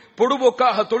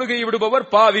 பொழுதுபோக்காக தொழுகையை விடுபவர்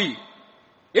பாவி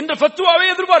என்ற ஃபத்வாவை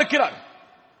எதிர்பார்க்கிறார்.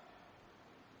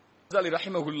 கஸாலி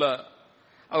ரஹிமஹுல்லா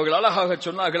அவர்கள் அழகாக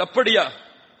சொன்னார்கள், அப்படியா,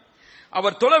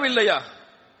 அவர் தொழவில்லையா?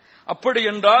 அப்படி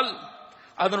என்றால்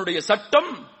அதனுடைய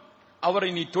சட்டம் அவரை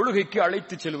நீ தொழுகைக்கு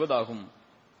அழைத்துச் செல்வதாகும்.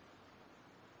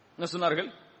 என்ன சொன்னார்கள்?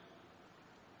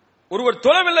 ஒருவர்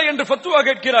தொழவில்லை என்று ஃபத்வா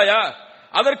கேட்கிறாயா,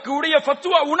 அதற்கு உடைய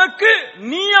ஃபத்வா உனக்கு,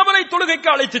 நீ அவரை தொழுகைக்கு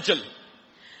அழைத்துச் செல்.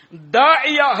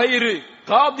 தாயியாக இரு,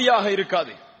 காதியாக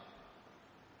இருக்காது.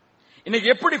 இன்னைக்கு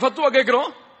எப்படி ஃபத்வா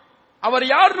கேட்கிறோம்? அவர்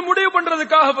யாருன்னு முடிவு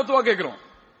பண்றதுக்காக ஃபத்வா கேட்கிறோம்.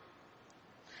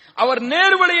 அவர்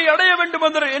நேர்வழியை அடைய வேண்டும்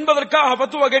என்பதற்காக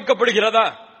ஃபத்வா கேட்கப்படுகிறதா?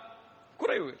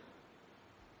 குறைவு.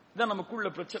 இதான் நமக்குள்ள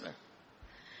பிரச்சனை.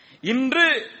 இன்று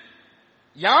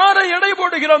யாரை எடை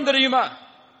போடுகிறோம் தெரியுமா?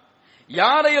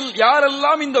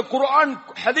 யாரெல்லாம் இந்த குர்ஆன்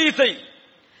ஹதீஸை,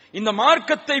 இந்த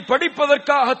மார்க்கத்தை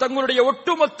படிப்பதற்காக தங்களுடைய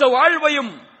ஒட்டுமொத்த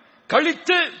வாழ்வையும்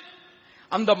கழித்து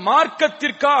அந்த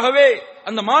மார்க்கத்திற்காகவே,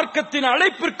 அந்த மார்க்கத்தின்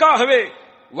அழைப்பிற்காகவே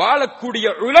வாழக்கூடிய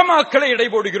உலமாக்களை எடை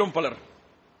போடுகிறோம் பலர்.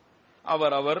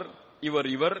 அவர்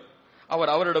இவர்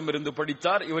அவர் அவரிடமிருந்து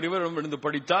படித்தார், இவர் இவரிடமிருந்து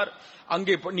படித்தார்.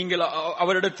 அங்கே நீங்கள்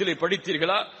அவரிடத்திலே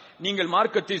படித்தீர்களா? நீங்கள்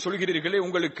மார்க்கத்தை சொல்கிறீர்களே,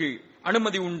 உங்களுக்கு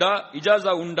அனுமதி உண்டா,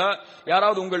 இஜாசா உண்டா?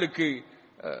 யாராவது உங்களுக்கு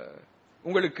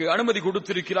அனுமதி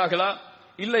கொடுத்திருக்கிறார்களா?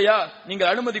 இல்லையா?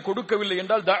 நீங்கள் அனுமதி கொடுக்கவில்லை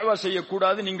என்றால் தாவா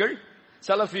செய்யக்கூடாது, நீங்கள்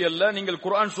சலஃபி அல்ல, நீங்கள்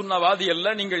குர்ஆன் சுன்னாவாதி அல்ல,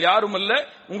 நீங்கள் யாரும் அல்ல,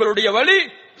 உங்களுடைய வழி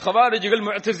ஹவாரிஜிகள்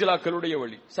முஅ்தஸிலாக்களுடைய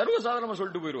வழி. சர்வசாதாரணமா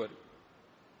சொல்லிட்டு போயிடுவார்.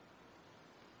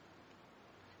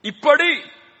 இப்படி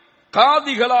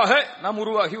காதிகளாக நாம்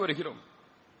உருவாகி வருகிறோம்.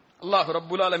 அல்லாஹ்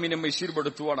ரப்புல் ஆலமீன் நம்மை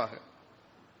சீர்படுத்துவானாக.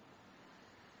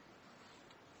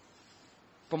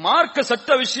 இப்ப மார்க்க சட்ட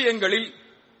விஷயங்களில்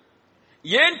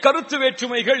ஏன் கருத்து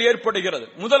வேற்றுமைகள் ஏற்படுகிறது?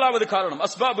 முதலாவது காரணம்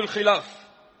அஸ்பாபுல் ஹிலாஃப்.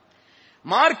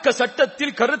 மார்க்க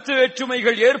சட்டத்தில் கருத்து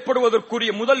வேற்றுமைகள்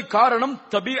ஏற்படுவதற்குரிய முதல் காரணம்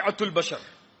தபீஅத்துல் பஷர்,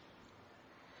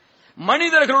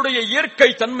 மனிதர்களுடைய இயற்கை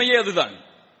தன்மையே அதுதான்.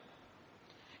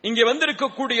 இங்கே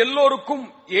வந்திருக்கக்கூடிய எல்லோருக்கும்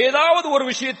ஏதாவது ஒரு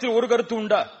விஷயத்தில் ஒரு கருத்து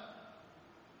உண்டா?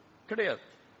 கிடையாது.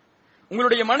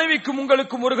 உங்களுடைய மனைவிக்கும்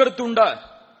உங்களுக்கும் ஒரு கருத்து உண்டா?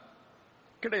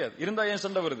 கிடையாது. இருந்தா ஏன்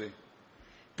சண்டை வருது?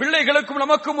 பிள்ளைகளுக்கும்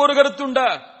நமக்கும் ஒரு கருத்து உண்டா?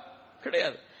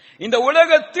 கிடையாது. இந்த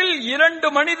உலகத்தில் இரண்டு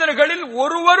மனிதர்களில்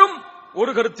ஒருவரும்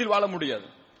ஒரு கருத்தில் வாழ முடியாது.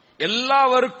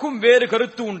 எல்லாருக்கும் வேறு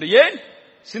கருத்து உண்டு. ஏன்?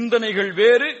 சிந்தனைகள்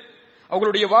வேறு,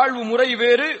 அவர்களுடைய வாழ்வு முறை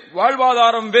வேறு,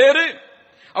 வாழ்வாதாரம் வேறு,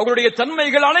 அவர்களுடைய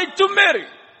தன்மைகள் அனைத்தும் வேறு.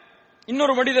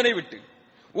 இன்னொரு மனிதனை விட்டு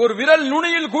ஒரு விரல்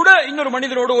நுனியில் கூட இன்னொரு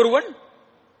மனிதனோடு ஒருவன்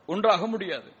ஒன்றாக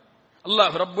முடியாது.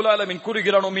 அல்லாஹ் ரப்புல் ஆலமீன்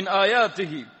கூறுகிறான், மின்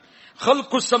ஆயாத்திஹி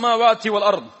خلقுஸ் ஸமாவாத்தி வல்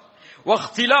அர்த்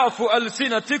வக்திலாஃபு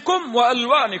அல்சினதிகும் வ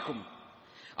அல்வானிகும்.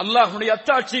 அல்லாஹ்வுடைய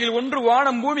அத்தாட்சியில் ஒன்று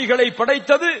வானம் பூமிகளை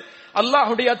படைத்தது.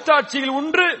 அல்லாஹ்வுடைய அத்தாட்சியில்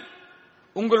ஒன்று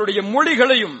உங்களுடைய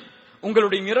மொழிகளையும்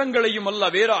உங்களுடைய நிறங்களையும்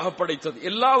அல்லாஹ் வேறாக படைத்தது.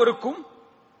 எல்லாருக்கும்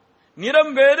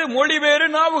நிறம் வேறு, மொழி வேறு,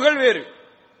 நாவுகள் வேறு.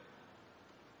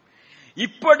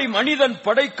 இப்படி மனிதன்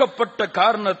படைக்கப்பட்ட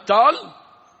காரணத்தால்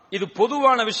இது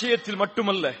பொதுவான விஷயத்தில்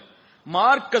மட்டுமல்ல,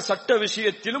 மார்க்க சட்ட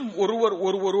விஷயத்திலும்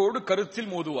ஒருவரோடு கருத்தில்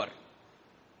மோதுவார்.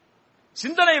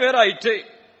 சிந்தனை வேறாயிற்றே,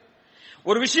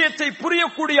 ஒரு விஷயத்தை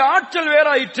புரியக்கூடிய ஆற்றல்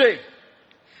வேறாயிற்றே.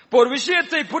 ஒரு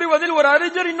விஷயத்தை புரிவதில் ஒரு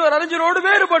அறிஞர் இன்னொரு அறிஞரோடு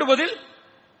வேறுபடுவதில்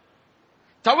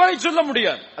தவறை சொல்ல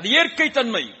முடியாது. அது இயற்கை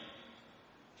தன்மை.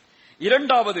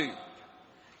 இரண்டாவது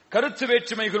கருத்து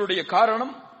வேற்றுமைகளுடைய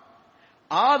காரணம்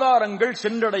ஆதாரங்கள்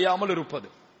சென்றடையாமல் இருப்பது.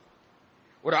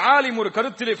 ஒரு ஆலிம் ஒரு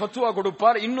கருத்திலே ஃபத்வா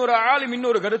கொடுப்பார், இன்னொரு ஆலிம்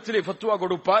இன்னொரு கருத்திலே ஃபத்வா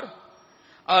கொடுப்பார்.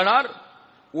 ஆனால்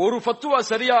ஒரு ஃபத்வா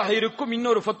சரியாக இருக்கும்,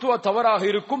 இன்னொரு ஃபத்வா தவறாக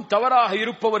இருக்கும். தவறாக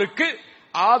இருப்பவருக்கு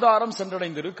ஆதாரம்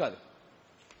சென்றடைந்திருக்காது.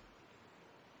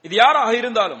 இது யாராக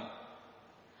இருந்தாலும்,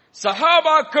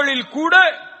 சஹாபாக்களில் கூட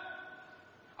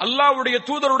அல்லாஹ்வுடைய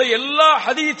தூதருடைய எல்லா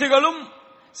ஹதீஸுகளும்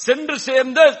சென்று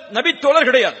சேர்ந்த நபித்தோழர்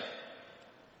கிடையாது.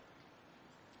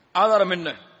 ஆதாரம் என்ன?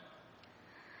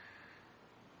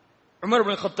 உமர்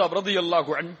இப்னு கத்தாப்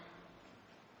ரலியல்லாஹு அன்ஹு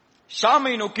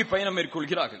ஷாமை நோக்கி பயணம்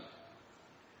மேற்கொள்கிறார்கள்.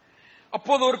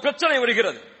 அப்போது ஒரு பிரச்சனை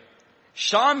வருகிறது.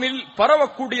 ஷாமில்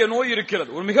பரவக்கூடிய நோய் இருக்கிறது.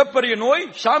 ஒரு மிகப்பெரிய நோய்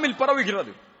ஷாமில்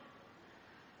பரவுகிறது.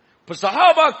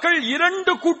 சஹாபாக்கள்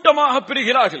 2 கூட்டமாக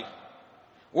பிரிகிறார்கள்.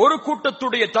 ஒரு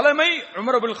கூட்டத்துடைய தலைமை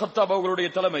உமர் இப்னு கத்தாப் அவர்களுடைய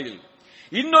தலைமையில்,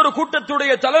 இன்னொரு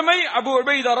கூட்டத்துடைய தலைமை அபூ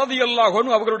உபைதா ரலியல்லாஹு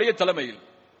அன்ஹு அவர்களுடைய தலைமையில்.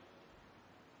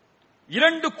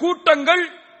 2 கூட்டங்கள்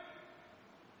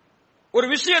ஒரு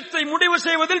விஷயத்தை முடிவு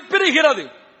செய்வதில் பிரிகிறது.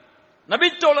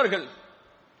 நபித்தோழர்கள்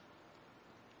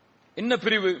என்ன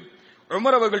பிரிவு?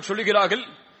 உமர் அவர்கள் சொல்லுகிறார்கள்,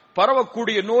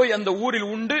 பரவக்கூடிய நோய் அந்த ஊரில்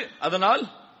உண்டு, அதனால்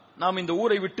நாம் இந்த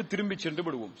ஊரை விட்டு திரும்பி சென்று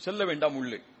விடுவோம், செல்ல வேண்டாம்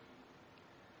உள்ளே.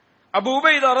 அபூ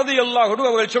உபைதா ரலியல்லாஹு அன்ஹு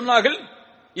அவர்கள் சொன்னார்கள்,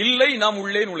 இல்லை, நாம்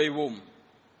உள்ளே நுழைவோம்.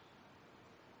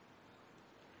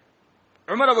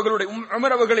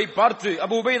 உமர் அவர்களை பார்த்து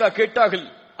அபூ உபைதா கேட்டார்கள்,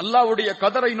 அல்லாஹ்வுடைய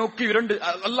கதரை நோக்கி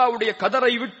அல்லாஹ்வுடைய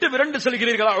கதரை விட்டு விரண்டு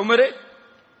செல்கிறீர்களா உமரே?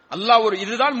 அல்லாஹ்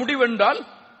இதுதான் முடிவென்றால்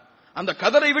அந்த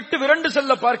கதரை விட்டு விரண்டு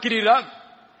செல்ல பார்க்கிறீரா?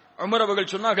 உமர்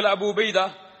அவர்கள் சொன்னார்கள், அபூ உபைதா,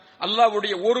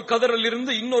 அல்லாஹ்வுடைய ஒரு கதரில்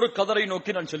இருந்து இன்னொரு கதரை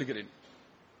நோக்கி நான் செல்கிறேன்,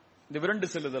 இந்த விரண்டு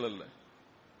செல்லுதல் அல்ல.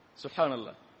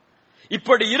 சுப்ஹானல்லாஹ்.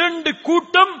 இப்படி 2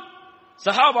 கூட்டம்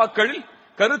சஹாபாக்களில்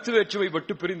கருத்து வேற்றுமை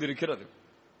பட்டு பிரிந்திருக்கிறது.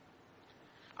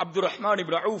 அப்துர் ரஹ்மான்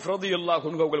இப்னு அவுஃப் ரலியல்லாஹு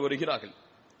அன்ஹு அவர்கள் வருகிறார்கள்,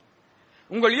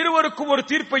 உங்கள் இருவருக்கும் ஒரு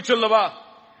தீர்ப்பை சொல்லவா?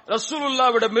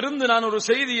 ரசூலுல்லாஹ்விடமிருந்து நான் ஒரு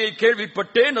செய்தியை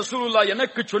கேள்விப்பட்டேன். ரசூலுல்லாஹ்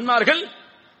எனக்கு சொன்னார்கள்,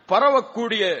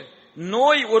 பரவக்கூடிய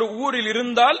நோய் ஒரு ஊரில்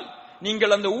இருந்தால்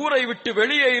நீங்கள் அந்த ஊரை விட்டு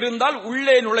வெளியே இருந்தால்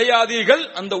உள்ளே நுழையாதீர்கள்,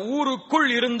 அந்த ஊருக்குள்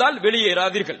இருந்தால்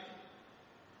வெளியேறாதீர்கள்.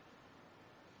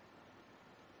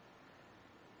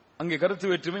 அங்கே கருத்து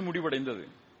வேற்றுமை முடிவடைந்தது.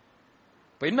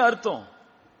 என்ன அர்த்தம்?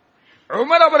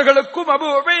 உமர் அவர்களுக்கும் அபூ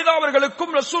உபைதா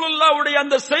அவர்களுக்கும் ரசூலுல்லாஹ்வுடைய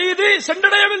அந்த செய்தி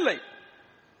சென்றடையவில்லை.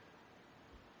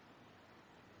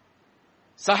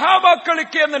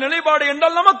 சஹாபாக்களுக்கு அந்த நிலைப்பாடு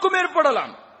என்றால் நமக்கும்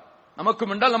ஏற்படலாம்,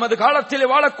 நமக்கும் என்றால் நமது காலத்திலே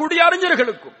வாழக்கூடிய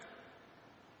அறிஞர்களுக்கும்.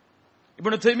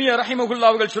 இப்னு தைமியா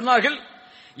ரஹிமஹுல்லாஹ் அவர்கள் சொன்னார்கள்,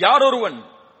 யாரொருவன்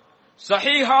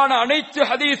சஹீஹான அனைத்து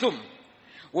ஹதீஸும்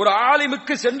ஒரு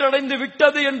ஆலிமுக்கு சென்றடைந்து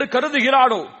விட்டது என்று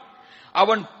கருதுகிறானோ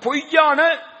அவன் பொய்யான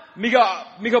மிக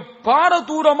மிக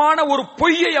பாரதூரமான ஒரு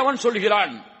பொய்யை அவன்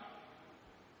சொல்கிறான்.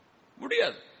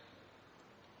 முடியாது.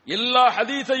 எல்லா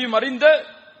ஹதீஸையும் அறிந்த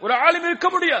ஒரு ஆலிம் இருக்க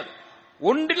முடியாது.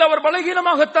 ஒன்றில் அவர்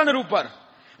பலகீனமாகத்தான் இருப்பார்,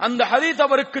 அந்த ஹதீஸ்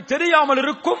அவருக்கு தெரியாமல்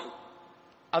இருக்கும்,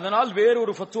 அதனால்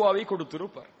வேறொரு ஃபத்வாவை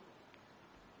கொடுத்திருப்பார்.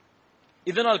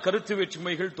 இதனால் கருத்து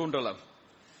வேற்றுமைகள் தோன்றலாம்.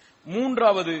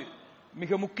 3வது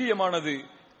மிக முக்கியமானது,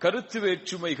 கருத்து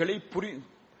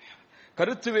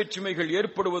வேற்றுமைகள்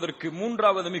ஏற்படுவதற்கு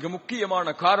 3வது மிக முக்கியமான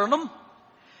காரணம்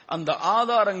அந்த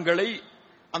ஆதாரங்களை,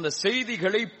 அந்த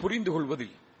செய்திகளை புரிந்து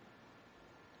கொள்வதில்.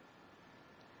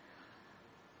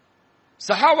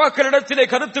 சஹாபாக்களிடத்திலே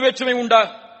கருத்து வேற்றுமை உண்டா?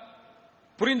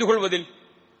 புரிந்து கொள்வதில்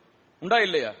உண்டா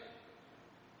இல்லையா?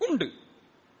 உண்டு.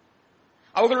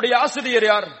 அவர்களுடைய ஆசிரியர்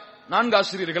யார்? 4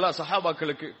 ஆசிரியர்களா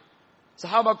சஹாபாக்களுக்கு?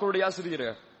 சஹாபாக்களுடைய ஆசிரியர்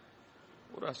யார்?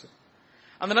 ஒரு ஆசிரியர்.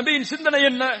 அந்த நபியின் சிந்தனை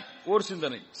என்ன? ஓர்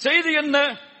சிந்தனை. செய்தி என்ன?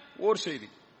 ஓர் செய்தி.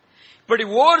 இப்படி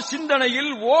ஓர்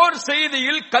சிந்தனையில், ஓர்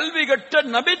செய்தியில் கல்வி கற்ற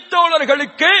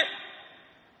நபித்தோழர்களுக்கு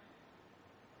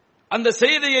அந்த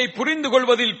செய்தியை புரிந்து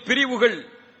கொள்வதில் பிரிவுகள்,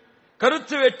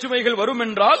 கருத்து வேற்றுமைகள் வரும்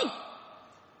என்றால்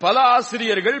பல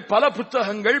ஆசிரியர்கள், பல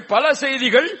புத்தகங்கள், பல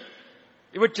செய்திகள்,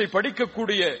 இவற்றை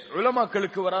படிக்கக்கூடிய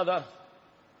உலமாக்களுக்கு வராதா?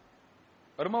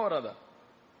 வருமா வராதா?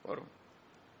 வரும்.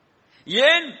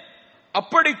 ஏன்?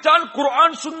 அப்படித்தான்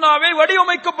குர்ஆன் சுன்னாவே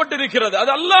வடிவமைக்கப்பட்டிருக்கிறது.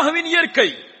 அது அல்லாஹ்வின் இயற்கை.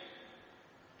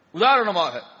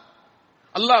 உதாரணமாக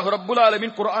அல்லாஹ் ரப்புல்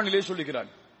ஆலமீன் குர்ஆனிலே சொல்லுகிறான்,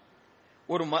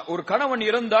 ஒரு கணவன்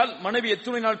இறந்தால் மனைவி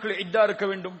எத்தனை நாட்கள் இத்தா இருக்க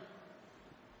வேண்டும்?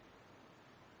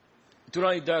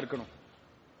 இத்தா இருக்கணும்.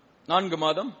 4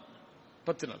 மாதம்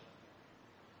 10 நாள்.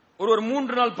 ஒருவர்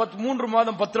 3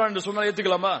 மாதம் 10 நாள் என்று சொன்னால்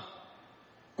ஏத்துக்கலாமா?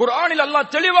 குர்ஆனில்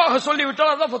அல்லாஹ் தெளிவாக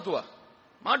சொல்லிவிட்டால் அதான் ஃபத்வா,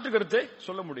 மாற்று கருத்தை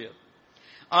சொல்ல முடியாது.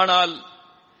 ஆனால்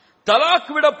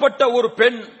தலாக் விடப்பட்ட ஒரு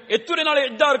பெண் எத்தனை நாள்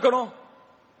இத்தா இருக்கணும்?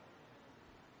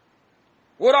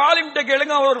 ஒரு ஆலிம்கிட்ட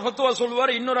கேளுங்க, அவர் ஒரு ஃபத்வா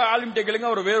சொல்லுவார், இன்னொரு ஆலிம்கிட்ட கேளுங்க,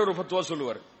 அவர் வேறொரு ஃபத்வா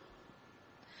சொல்லுவார்.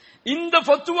 இந்த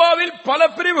ஃபத்வாவில் பல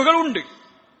பிரிவுகள் உண்டு.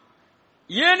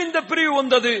 ஏன் இந்த பிரிவு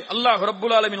வந்தது? அல்லாஹ்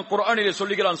ரப்புல் ஆலமீன் குர்ஆனிலே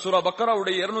சொல்லுகிறான், சூரா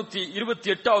பக்கராவுடைய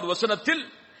 228வது வசனத்தில்,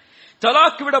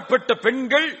 தலாக் விடப்பட்ட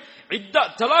பெண்கள்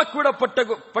தலாக்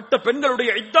விடப்பட்ட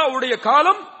பெண்களுடைய இத்தாவுடைய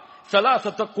காலம்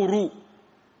ஸலாஸத குரு.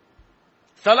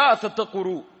 ஸலாஸத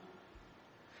குரு.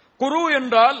 குரு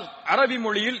என்றால் அரபி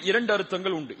மொழியில் 2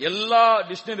 அர்த்தங்கள் உண்டு. எல்லா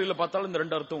டிக்ஷனரியில பார்த்தாலும் இந்த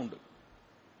 2 அர்த்தம் உண்டு.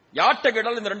 யார்ட்ட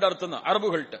கேட்டாலும் இந்த 2 அர்த்தம் தான்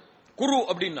அரபுகள்கிட்ட. குரு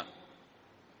அப்படின்னா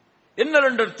என்ன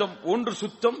 2 அர்த்தம்? ஒன்று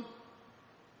சுத்தம்,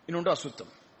 இன்னொன்று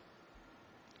அசுத்தம்.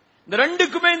 இந்த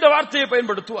 2க்குமே இந்த வார்த்தையை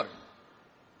பயன்படுத்துவார்.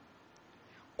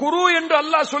 குரு என்று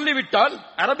அல்லாஹ் சொல்லிவிட்டால்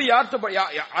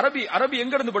அரபி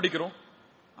எங்கிருந்து படிக்கிறோம்?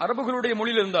 அரபுகளுடைய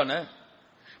மொழியில இருந்தானே.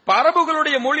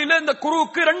 அரபுகளுடைய மொழியில இந்த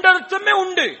குருவுக்கு 2 அர்த்தமே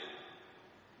உண்டு.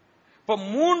 இப்ப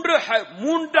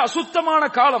மூன்று அசுத்தமான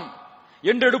காலம்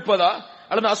என்று எடுப்பதா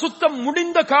அல்லது அசுத்தம்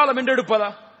முடிந்த காலம் என்று எடுப்பதா?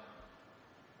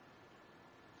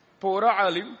 இப்போ ஒரு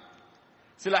ஆலிம்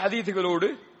சில ஹதீதுகளோடு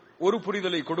ஒரு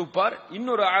புரிதலை கொடுப்பார்,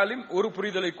 இன்னொரு ஆலிம் ஒரு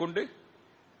புரிதலை கொண்டு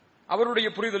அவருடைய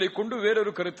புரிதலை கொண்டு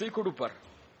வேறொரு கருத்தை கொடுப்பார்.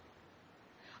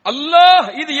 அல்லாஹ்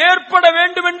இது ஏற்பட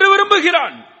வேண்டும் என்று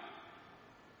விரும்புகிறான்.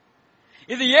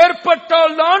 இது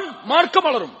ஏற்பட்டால் தான் மார்க்கம்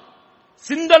வளரும்,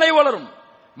 சிந்தனை வளரும்,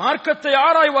 மார்க்கத்தை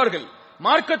ஆராய்வார்கள்,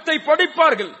 மார்க்கத்தை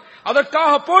படிப்பார்கள்,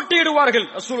 அதற்காக போட்டியிடுவார்கள்.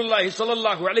 ரசூலுல்லாஹி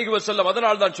ஸல்லல்லாஹு அலைஹி வஸல்லம்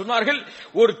அதனால் தான் சொன்னார்கள்,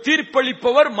 ஒரு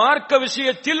தீர்ப்பளிப்பவர் மார்க்க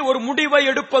விஷயத்தில் ஒரு முடிவை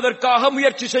எடுப்பதற்காக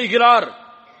முயற்சி செய்கிறார்.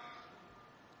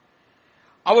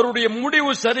 அவருடைய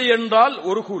முடிவு சரி என்றால்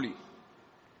ஒரு கூலி.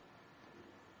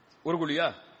 ஒரு கூலியா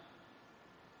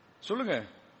சொல்லுங்க?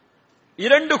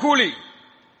 2 கூலி.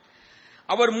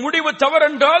 அவர் முடிவு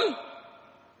தவறென்றால்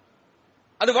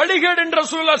அது வழிகேடு என்று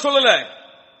ரசூலுல்லாஹ் சொல்லல,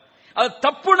 அது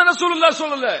தப்புன்னு ரசூலுல்லாஹ்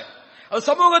சொல்லல, அது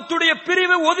சமூகத்துடைய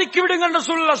பிரிவை ஒதுக்கி விடுங்க என்று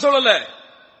ரசூலுல்லாஹ் சொல்லல.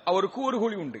 அவருக்கு ஒரு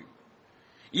கூலி உண்டு.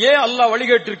 ஏன் அல்லாஹ்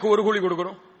வழிகேட்டிற்கு ஒரு கூலி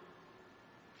கொடுக்கணும்?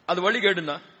 அது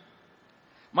வழிகேடுனா,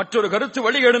 மற்றொரு கருத்து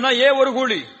வழிகேடுனா ஏன் ஒரு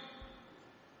கூலி?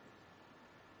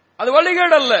 அது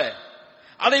வழிகேடு அல்ல.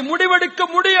 அதை முடிவெடுக்க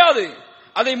முடியாது.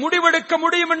 அதை முடிவெடுக்க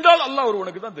முடியும் என்றால் அல்லாஹ்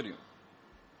ஒருவனுக்கு தான் தெரியும்.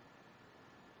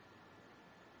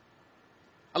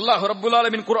 அல்லாஹ் ரப்புல்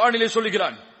ஆலமீன் குர்ஆனிலே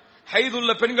சொல்கிறான்,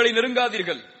 ஹைதுள்ள பெண்களை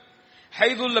நெருங்காதீர்கள்.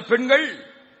 ஹைதுள்ள பெண்கள்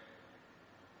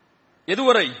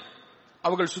எதுவரை?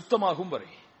 அவர்கள் சுத்தமாகும் வரை.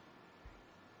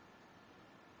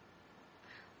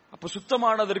 அப்ப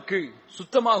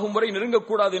சுத்தமாகும் வரை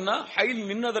நெருங்கக்கூடாதுன்னா ஹைல்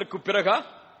நின்னதற்கு பிறகா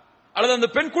அல்லது அந்த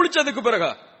பெண் குளிச்சதுக்கு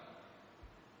பிறகா?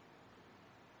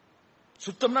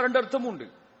 சுத்தம்னா 2 அர்த்தம் உண்டு.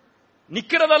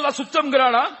 நிக்கிறதெல்லாம்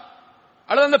சுத்தம்ங்கிறானா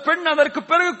அல்லது அந்த பெண் அதற்கு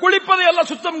பிறகு குளிப்பதை எல்லாம்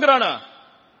சுத்தம்ங்கிறானா?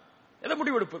 எதை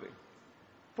முடிவெடுப்பது?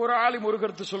 ஒரு ஆலிம் ஒரு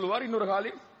கருத்து சொல்லுவார், இன்னொரு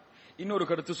ஆலிம் இன்னொரு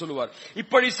கருத்து சொல்லுவார்.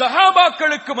 இப்படி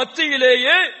சஹாபாக்களுக்கு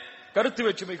மத்தியிலேயே கருத்து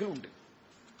வேற்றுமைகள் உண்டு.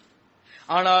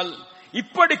 ஆனால்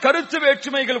இப்படி கருத்து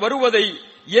வேற்றுமைகள் வருவதை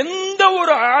எந்த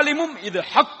ஒரு ஆலிமும் இது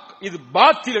ஹக் இது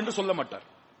பாத்தில் என்று சொல்ல மாட்டார்.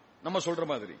 நம்ம சொல்ற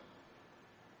மாதிரி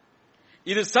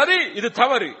இது சரி இது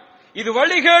தவறு, இது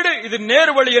வழிகேடு இது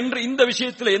நேர்வழி என்று இந்த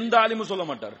விஷயத்தில் எந்த ஆலிமும் சொல்ல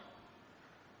மாட்டார்.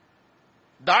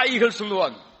 தாயிகள்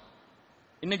சொல்லுவாங்க.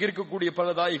 இன்னைக்கு இருக்கக்கூடிய பல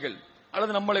தாயிகள்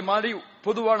அல்லது நம்மளை மாதிரி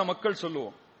பொதுவான மக்கள்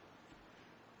சொல்லுவோம்,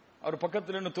 அவர்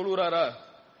பக்கத்தில் என்ன தொழுகிறாரா,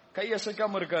 கை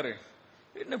அசைக்காம இருக்காரு,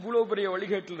 என்ன இவ்வளவு பெரிய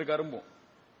வழிகேட்டில் இருக்காரும்போ.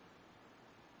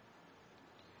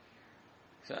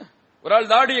 ஒரு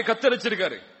ஆள் தாடியை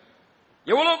கத்தரிச்சிருக்காரு,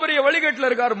 எவ்வளவு பெரிய வழிகேட்டில்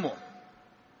இருக்காருமோ.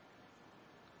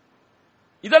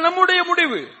 இத நம்முடைய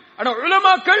முடிவு. ஆனா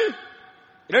உலமாக்கள்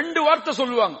 2 வார்த்தை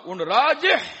சொல்லுவாங்க, ஒன்னு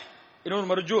ராஜிஹ் இன்னொரு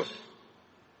மர்ஜூஹ்.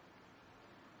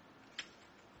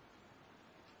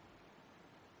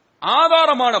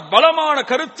 ஆதாரமான பலமான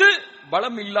கருத்து,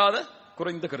 பலம் இல்லாத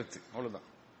குறைந்த கருத்து, அவ்வளவுதான்.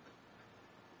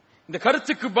 இந்த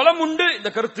கருத்துக்கு பலம் உண்டு, இந்த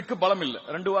கருத்துக்கு பலம் இல்லை.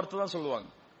 2 வார்த்தை தான் சொல்லுவாங்க.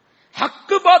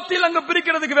 ஹக்கு பாத்தில் அங்க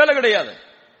பிரிக்கிறதுக்கு வேலை கிடையாது,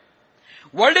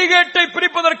 வழிகேட்டை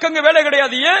பிரிப்பதற்கு அங்க வேலை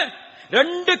கிடையாது. ஏன்?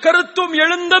 2 கருத்தும்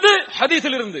எழுந்தது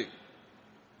ஹதீஸில் இருந்து.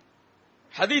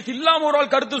 ஹதீஸ் இல்லாம ஒரு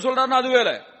ஆள் கருத்து சொல்றாருன்னா அது வேற.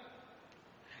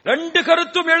 2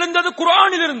 கருத்தும் எழுந்தது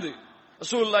குர்ஆனில் இருந்து.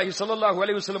 ரசூலுல்லாஹி ஸல்லல்லாஹு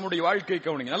அலைஹி வஸல்லம் உடைய வாழ்க்கை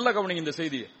கவனிங்க, நல்ல கவனிங்க இந்த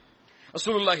செய்தியை.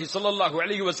 ரசூலுல்லாஹி ஸல்லல்லாஹு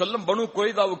அலைஹி வஸல்லம் பனு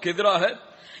குரைதாவுக்கு எதிராக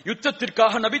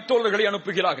யுத்தத்திற்காக நபித்தோழர்களை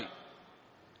அனுப்புகிறார்கள்.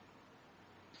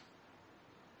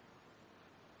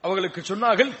 அவர்களுக்கு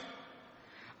சொன்னார்கள்,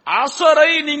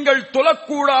 அஸரை நீங்கள்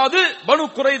தொழக்கூடாது பனு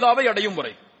குரைதாவை அடையும்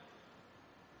வரை.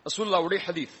 ரசூலுல்லாஹ்வுடைய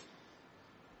ஹதீஸ்.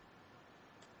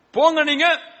 போங்க நீங்க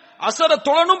அஸர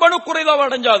தொழணும், பனு குரைதாவை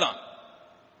அடைஞ்சாதான்.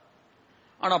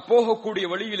 ஆனா போகக்கூடிய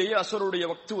வழியிலேயே அஸருடைய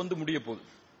வக்து வந்து முடிய போகுது.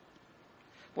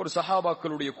 ஒரு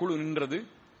சஹாபாக்களுடைய குழு நின்றது.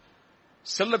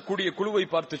 செல்லக்கூடிய குழுவை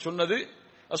பார்த்து சொன்னது,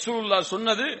 ரசூலுல்லாஹ்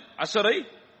சொன்னது அஸரை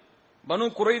பனு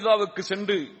குரைதாவுக்கு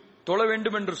சென்று தொழ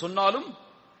வேண்டும் என்று சொன்னாலும்,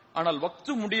 ஆனால்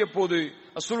வக்து முடிய போது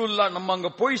ரசூலுல்லாஹ் நம்ம அங்க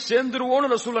போய்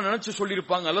சேர்ந்துருவோம்னு ரசூலுல்லாஹ் நினைச்சு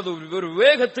சொல்லியிருப்பாங்க, அல்லது ஒரு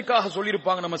வேகத்துக்காக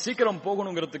சொல்லியிருப்பாங்க, நம்ம சீக்கிரம்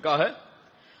போகணுங்கிறதுக்காக.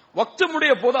 வக்து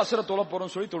முடிய போது அஸரை தொழ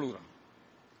போறோம் சொல்லி தொழுகிறான்.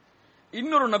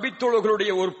 இன்னொரு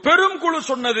நபித்தோழர்களுடைய ஒரு பெரும் குழு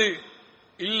சொன்னது,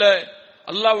 இல்ல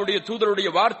அல்லாஹ்வுடைய தூதருடைய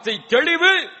வார்த்தை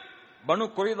தெளிவு, பனு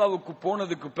குரைதாவுக்கு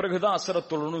போனதுக்கு பிறகுதான் அஸர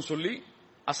தொழணும் சொல்லி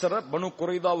அஸர பனு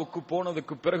குரைதாவுக்கு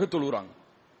போனதுக்கு பிறகு தொழுகிறாங்க.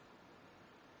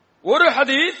 ஒரு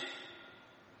ஹதீஸ்,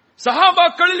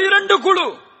 சஹாபாக்களில் 2 குழு.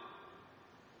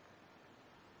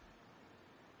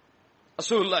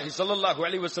 ரசூலுல்லாஹி ஸல்லல்லாஹு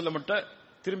அலைஹி வஸல்லம்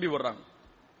திரும்பி வர்றாங்க,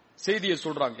 செய்தியை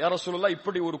சொல்றாங்க, யா ரசூலுல்லாஹ்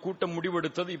இப்படி ஒரு கூட்டம்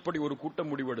முடிவெடுத்தது, இப்படி ஒரு கூட்டம்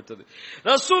முடிவெடுத்தது.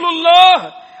 ரசூலுல்லாஹ்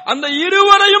அந்த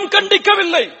இருவரையும்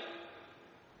கண்டிக்கவில்லை.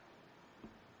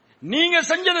 நீங்க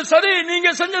செஞ்சது சரி, நீங்க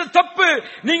செஞ்சது தப்பு,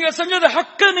 நீங்க செஞ்சது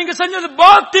ஹக்கு, நீங்க செஞ்சது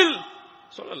பாத்தில்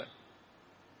சொல்லல.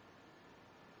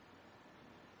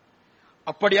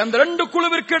 அப்படி அந்த ரெண்டு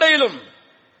குழுவிற்கு இடையிலும்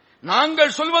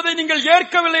நாங்கள் சொல்வதை நீங்கள்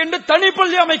ஏற்கவில்லை என்று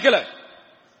தனிப்பள்ளி அமைக்கல.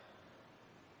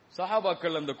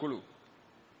 சஹாபாக்கள் அந்த குழு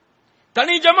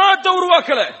தனி ஜமாத்தை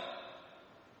உருவாக்கல.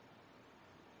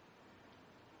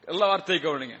 எல்லா வார்த்தை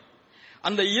கவனிங்க.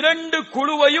 அந்த இரண்டு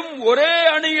குழுவையும் ஒரே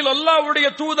அணியில் அல்லாஹ்வுடைய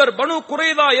தூதர் பனு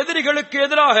குறைதா எதிரிகளுக்கு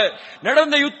எதிராக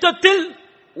நடந்த யுத்தத்தில்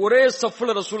ஒரே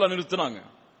சஃப்ல ரசூலா நிறுத்தினாங்க.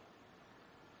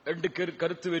 ரெண்டு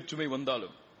கருத்து வேற்றுமை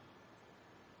வந்தாலும்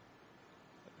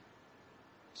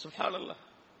சுப்ஹானல்லாஹ்.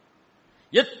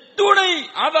 எத்துணை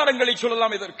ஆதாரங்களை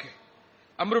சொல்லலாம் இதற்கு.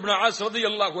 அம்ர் இப்னு ஆஸ்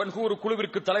ரலியல்லாஹு அன்ஹு ஒரு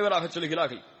குழுவிற்கு தலைவராக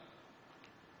சொல்கிறார்கள்.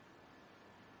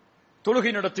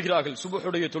 தொழுகை நடத்துகிறார்கள்,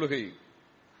 சுபஹுடைய தொழுகை.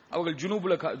 அவர்கள்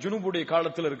ஜுனூபுடைய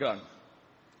காலத்தில் இருக்கிறாங்க.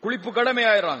 குளிப்பு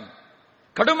கடமையாயிராங்க.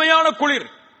 கடுமையான குளிர்.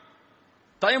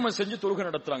 தயமம் செஞ்சு தொழுகை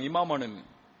நடத்துறாங்க. இமாமான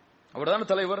அவர்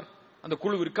தான் தலைவர். அந்த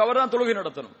குழுவிற்கு அவர் தான் தொழுகை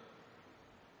நடத்தணும்.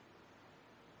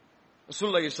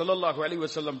 ரசூலுல்லாஹி ஸல்லல்லாஹு அலைஹி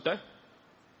வஸல்லம்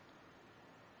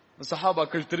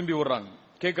சஹாபாக்கள் திரும்பி வர்றாங்க.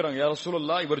 கேட்கிறாங்க, யா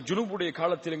ரசூலுல்லாஹ், இவர் ஜுனூபுடைய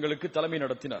காலத்தில் எங்களுக்கு தலைமை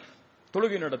நடத்தினார்,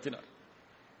 தொழுகை நடத்தினார்.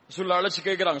 ரசூலுல்லாஹ் அழைச்சு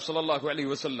கேட்கிறாங்க ஸல்லல்லாஹு அலைஹி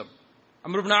வஸல்லம்,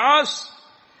 அம்ர் இப்னு ஆஸ்,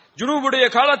 ஜுனூபுடைய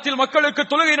காலத்தில் மக்களுக்கு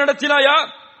தொழுகை நடத்தினாயா?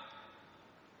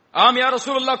 ஆம் யா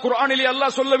ரசூலுல்லாஹ், குர்ஆனிலே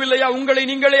அல்லாஹ் சொல்லவில்லையா உங்களை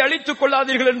நீங்களே அழித்துக்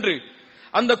கொள்ளாதீர்கள் என்று?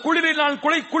 அந்த குளிரில் நான்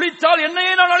குளித்தால்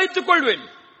என்னையே நான் அழித்துக் கொள்வேன்.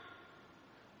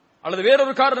 அல்லது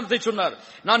வேறொரு காரணத்தை சொன்னார்,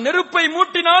 நான் நெருப்பை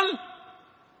மூட்டினால்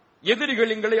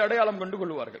எதிரிகள் எங்களை அடையாளம் கண்டு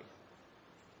கொள்வார்கள்.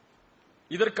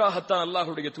 இதற்காகத்தான்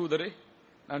அல்லாஹ்வுடைய தூதரே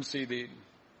நான் செய்தேன்.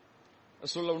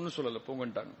 சொல்ல ஒன்னும் சொல்லல,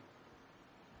 போங்கட்டாங்க.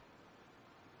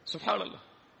 சுப்ஹானல்லாஹ்.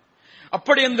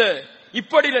 அப்படி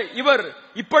இவர்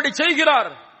இப்படி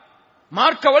செய்கிறார்,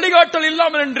 மார்க்க வழிகாட்டல்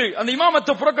இல்லாமல் என்று அந்த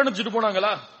இமாமத்தை புறக்கணிச்சுட்டு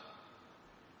போனாங்களா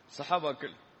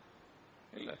சஹாபாக்கள்?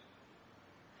 இல்ல.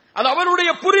 அது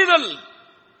அவருடைய புரிதல்.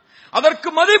 அதற்கு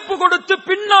மதிப்பு கொடுத்து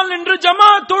பின்னால் நின்று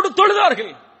ஜமாத்தோடு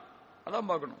தொழுதார்கள். அதான்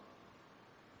பார்க்கணும்.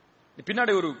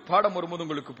 பின்னாடி ஒரு பாடம் வரும்போது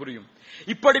உங்களுக்கு புரியும்.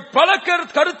 இப்படி பல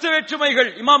கருத்து வேற்றுமைகள்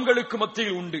இமாம்களுக்கு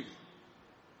மத்தியில் உண்டு.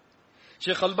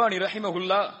 ஷேக் அல்பானி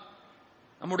ரஹிமஹுல்லாஹ்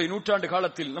நம்முடைய நூற்றாண்டு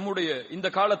காலத்தில், நம்முடைய இந்த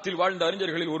காலத்தில் வாழ்ந்த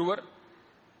அறிஞர்களில் ஒருவர்.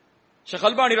 ஷேக்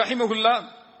அல்பானி ரஹிமஹுல்லாஹ்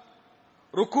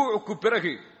ருக்கூஉக்கு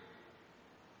பிறகு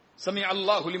சமி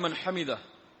அல்லாஹு லிமன் ஹமிதா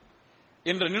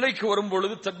என்ற நிலைக்கு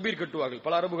வரும்பொழுது தக்பீர் கட்டுவார்கள்.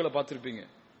 பல அரபுகளை பார்த்திருப்பீங்க.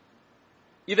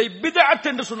 இதை பித்அத்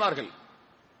என்று சொன்னார்கள்.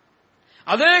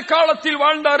 அதே காலத்தில்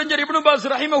வாழ்ந்த அறிஞர் இப்னு பாஸ்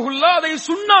ரஹிமஹுல்லாஹ் அதை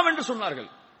சுன்னாஹ் என்று சொன்னார்கள்.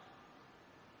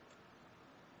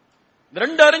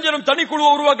 ரெண்டு அறிஞரும் தனி குழுவை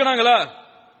உருவாக்குனாங்களா?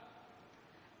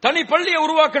 தனி பள்ளியை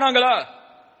உருவாக்குனாங்களா?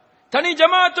 தனி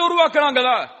ஜமாத்தை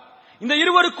உருவாக்குனாங்களா? இந்த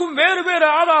இருவருக்கும் வேறு வேறு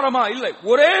ஆதாரமா? இல்லை,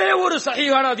 ஒரே ஒரு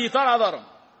சஹீஹான ஹதீஸ் தான் ஆதாரம்.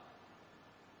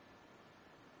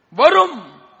 வரும்.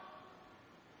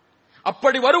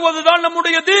 அப்படி வருவதுதான்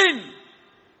நம்முடைய தீன்.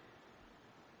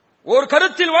 ஒரு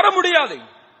கருத்தில் வர முடியாது.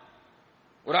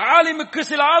 ஒரு ஆலிமுக்கு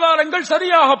சில ஆதாரங்கள்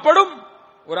சரியாகப்படும்,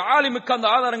 ஒரு ஆலிமுக்கு அந்த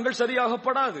ஆதாரங்கள்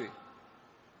சரியாகப்படாது.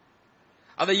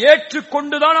 அதை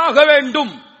ஏற்றுக்கொண்டுதான் ஆக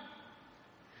வேண்டும்.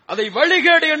 அதை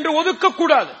வழிகேடு என்று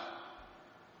ஒதுக்கக்கூடாது.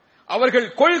 அவர்கள்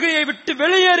கொள்கையை விட்டு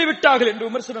வெளியேறிவிட்டார்கள் என்று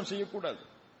விமர்சனம் செய்யக்கூடாது.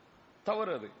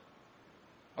 தவறு அது.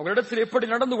 அவர்களிடத்தில் எப்படி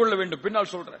நடந்து கொள்ள வேண்டும்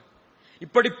பின்னால் சொல்றேன்.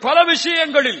 இப்படி பல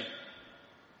விஷயங்களில்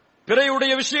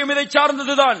பிறையுடைய விஷயம் இதை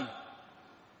சார்ந்ததுதான்.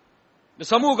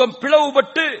 சமூகம்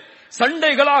பிளவுபட்டு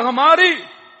சண்டைகளாக மாறி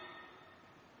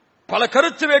பல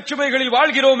கருத்து வேற்றுமைகளில்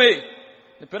வாழ்கிறோமே.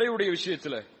 பிறையுடைய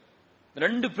விஷயத்தில்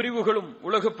ரெண்டு பிரிவுகளும்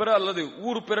உலக பிற அல்லது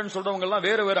ஊர் பிறன்னு சொல்றவங்க எல்லாம்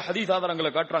வேற வேற ஹதீஸ்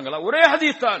ஆதாரங்களை காட்டுறாங்களா? ஒரே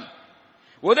ஹதீஸ் தான்,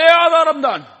 ஒரே ஆதாரம்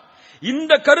தான்.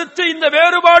 இந்த கருத்து, இந்த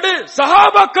வேறுபாடு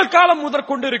சஹாபாக்கள் காலம்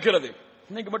முதற்கொண்டு இருக்கிறது.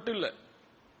 இன்னைக்கு மட்டும் இல்ல.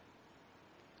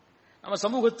 நம்ம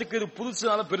சமூகத்துக்கு இது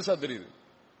புதுசுனால பெருசா தெரியுது.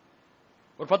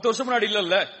 ஒரு 10 வருஷம் முன்னாடி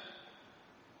இல்ல.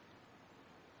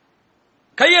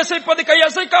 கையசைப்பது,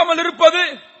 கையசைக்காமல் இருப்பது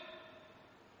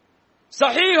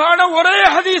சஹீஹான ஒரே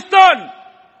ஹதீஸ் தான்.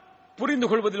 புரிந்து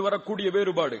கொள்வதில் வரக்கூடிய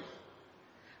வேறுபாடு.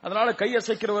 அதனால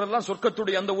கையசைக்கிறவர் எல்லாம்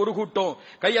சொர்க்கத்துடைய அந்த ஒரு கூட்டம்,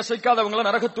 கையசைக்காதவங்க எல்லாம்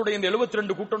நரகத்துடைய இந்த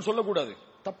 72 கூட்டம் சொல்லக்கூடாது.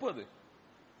 தப்பு அது.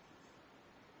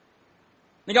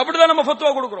 நீங்க அப்படிதான் நம்ம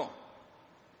ஃபத்வா கொடுக்கிறோம்.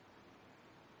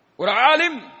 ஒரு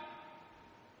ஆலிம்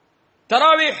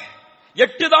தராவீஹ்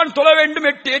 8 தான் தொழ வேண்டும்,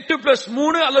 8 பிளஸ்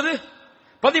 3 அல்லது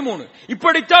 13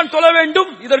 இப்படித்தான் தொழ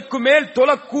வேண்டும், இதற்கு மேல்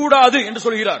தொழக்கூடாது என்று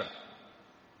சொல்கிறார்.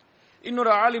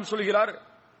 இன்னொரு ஆலிம் சொல்கிறார்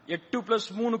 8 பிளஸ்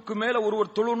 3க்கு மேல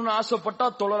ஒருவர் தொழணும்னு ஆசைப்பட்டா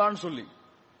தொழலான்னு சொல்லி.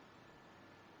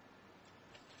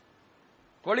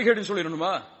 வழிகேடு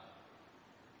சொல்லிடணுமா?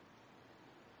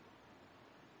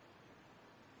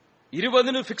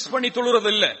 20 பிக்ஸ் பண்ணி தொழுறது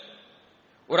இல்ல.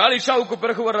 ஒரு ஆள் இஷாவுக்கு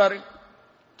பிறகு வர்றாரு,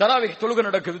 தராவிஹ் தொழுகை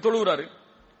நடக்குது, தொழுகிறாரு,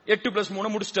 8+3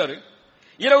 முடிச்சிட்டாரு.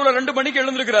 இரவுல 2 மணிக்கு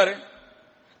எழுந்திருக்கிறாரு,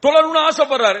 தொழணும்னு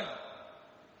ஆசைப்படுறாரு.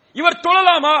 இவர்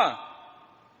தொழலாமா?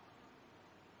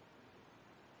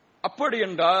 அப்படி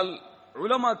என்றால்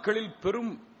உலமாக்களில்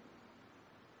பெரும்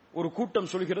ஒரு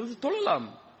கூட்டம் சொல்கிறது தொழலாம்.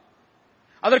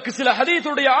 அதற்கு சில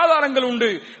ஹதீஸுடைய ஆதாரங்கள் உண்டு.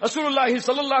 ரசூலுல்லாஹி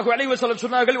ஸல்லல்லாஹு அலைஹி வஸல்லம்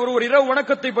சொன்னார்கள், ஒருவர் இரவு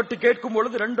வணக்கத்தை பற்றி கேட்கும்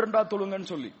பொழுது 2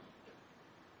 தொழுங்கன்னு சொல்லி.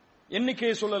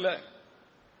 எண்ணிக்கையை சொல்லல.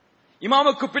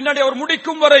 இமாமுக்கு பின்னாடி அவர்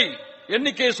முடிக்கும் வரை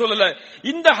எண்ணிக்கையை சொல்லல.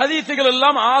 இந்த ஹதீஸுகள்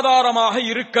எல்லாம் ஆதாரமாக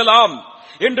இருக்கலாம்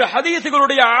என்று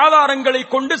ஹதீஸுகளுடைய ஆதாரங்களை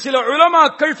கொண்டு சில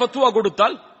உலமாக்கள் ஃபத்வா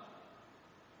கொடுத்தால்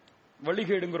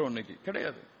வழிகேடுங்கிறோம். இன்னைக்கு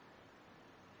கிடையாது.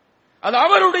 அது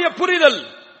அவருடைய புரிதல்.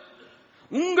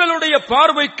 உங்களுடைய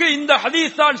பார்வைக்கு இந்த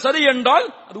ஹதீஸ் தான் சரி என்றால்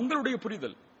அது உங்களுடைய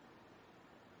புரிதல்.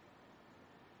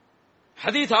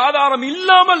 ஹதீஸ் ஆதாரம்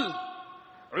இல்லாமல்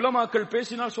உலமாக்கள்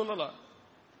பேசினால் சொல்லலாம்.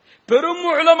 பெரும்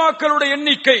உலமாக்களுடைய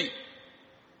எண்ணிக்கை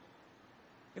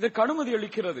இதற்கு அனுமதி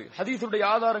அளிக்கிறது. ஹதீஸுடைய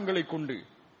ஆதாரங்களை கொண்டு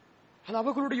அது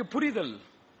அவர்களுடைய புரிதல்.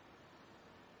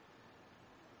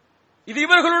 இது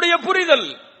இவர்களுடைய புரிதல்.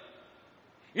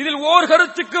 இதில் ஓர்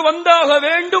கருத்துக்கு வந்தாக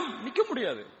வேண்டும். நிக்க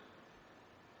முடியாது.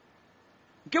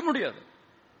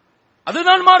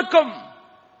 அதுதான் மார்க்கம்.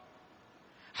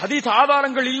 ஹதீஸ்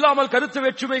ஆதாரங்கள் இல்லாமல் கருத்து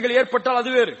வேற்றுமைகள் ஏற்பட்டால்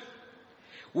அது வேறு.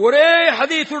 ஒரே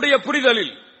ஹதீஸுடைய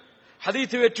புரிதலில்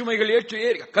ஹதீஸ் வேற்றுமைகள்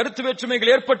கருத்து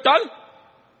வேற்றுமைகள் ஏற்பட்டால்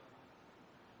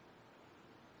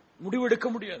முடிவெடுக்க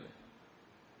முடியாது.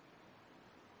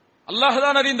 அல்லாஹ்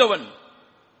தான் அறிந்தவன்.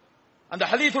 அந்த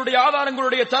ஹதீஸுடைய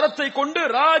ஆதாரங்களுடைய தரத்தை கொண்டு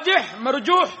ராஜிஹ்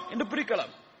மர்ஜூஹ் என்று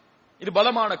பிரிக்கலாம். இது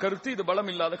பலமான கருத்து, இது பலம்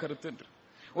இல்லாத கருத்து என்று.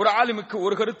 ஒரு ஆலிமுக்கு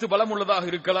ஒரு கருத்து பலம் உள்ளதாக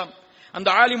இருக்கலாம். அந்த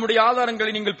ஆலிமுடைய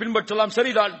ஆதாரங்களை நீங்கள் பின்பற்றலாம்,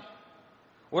 சரிதான்.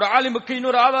 ஒரு ஆலிமுக்கு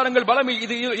இன்னொரு ஆதாரங்கள் பலம்,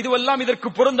 இதுவெல்லாம் இதற்கு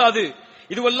பொருந்தாது,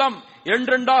 இதுவெல்லாம்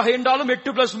 2 என்றாலும்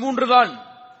 8+3 தான்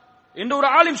என்று ஒரு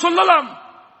ஆலிம் சொல்லலாம்.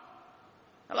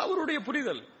 அவருடைய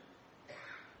புரிதல்.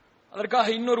 அதற்காக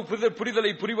இன்னொரு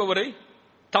புரிதலை புரிபவரை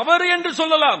தவறு என்று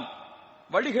சொல்லலாம்,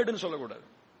 வழிகேடுன்னு சொல்லக்கூடாது.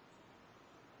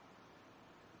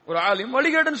 ஒரு ஆலிம்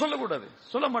வழிகேடுன்னு சொல்லக்கூடாது.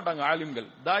 சொல்ல மாட்டாங்க ஆலிம்கள்,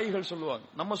 தாயிகள் சொல்லுவாங்க,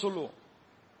 நம்ம சொல்லுவோம்.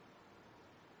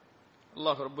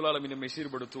 அல்லாஹ் ரப்பல் ஆலமீன் நம்மை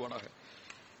சீர்படுத்துவானாக.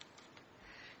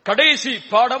 கடைசி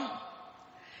பாடம்,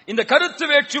 இந்த கருத்து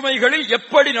வேற்றுமைகளில்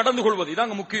எப்படி நடந்து கொள்வது.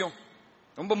 இதாங்க முக்கியம்,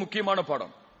 ரொம்ப முக்கியமான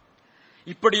பாடம்.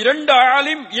 இப்படி 2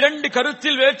 ஆலிம் 2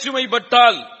 கருத்தில் வேற்றுமை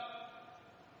பட்டால்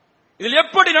இதில்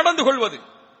எப்படி நடந்து கொள்வது?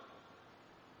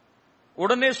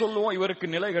 உடனே சொல்லுவோம் இவருக்கு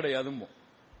நிலை கிடையாது.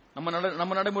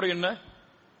 நம்ம நடைமுறை என்ன?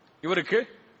 இவருக்கு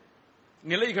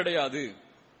நிலை கிடையாது,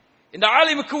 இந்த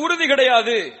ஆலிமுக்கு உறுதி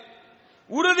கிடையாது,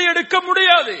 உறுதி எடுக்க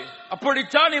முடியாது.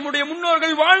 அப்படித்தான் நம்முடைய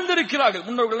முன்னோர்கள் வாழ்ந்திருக்கிறார்கள்.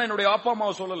 முன்னோர்கள் என்னுடைய அப்பா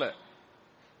அம்மாவை சொல்லல,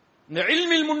 இந்த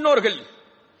இல்மில் முன்னோர்கள்,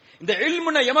 இந்த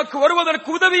இல்முனை எமக்கு வருவதற்கு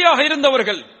உதவியாக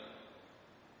இருந்தவர்கள்.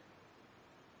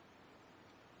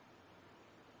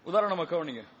 உதாரணமாக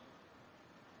கவனிங்க,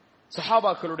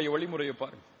 சஹாபாக்களுடைய வழிமுறையை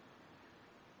பாருங்க.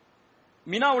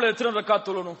 மினாவுல எத்தனை ரக்காத்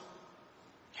தொழணும்?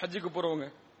 ஹஜ்ஜுக்கு போறவங்க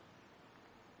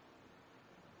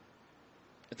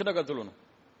எத்தனை ரக்காத் தொழணும்?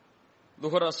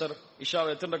 துஹர் அஸர் இஷா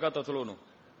எத்தனை ரக்காத் தொழணும்?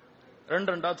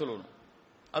 2 தொழணும்.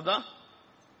 அதான்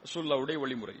ரசூலுல்லாஹ்வுடைய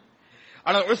வழிமுறை.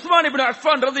 ஆனால் உஸ்மான் இப்னு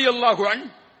அஃபான் ரலியல்லாஹு அன்ஹு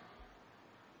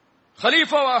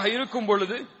கலீஃபாவாக இருக்கும்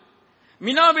பொழுது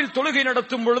மினாவில் தொழுகை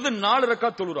நடத்தும் பொழுது 4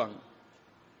 ரக்காத் தொழுறாங்க.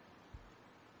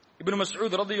 இப்னு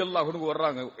மஸ்ஊத் ரலியல்லாஹு அன்ஹு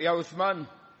வர்றாங்க, யா உஸ்மான்,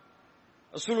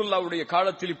 ரசூலுல்லாஹ்வுடைய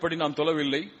காலத்தில் இப்படி நாம்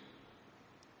தொழவில்லை,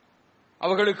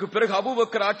 அவர்களுக்கு பிறகு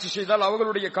அபூபக்கர் ஆட்சி செய்தால்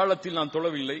அவர்களுடைய காலத்தில் நாம்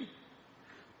தொழவில்லை,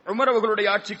 உமர் அவர்களுடைய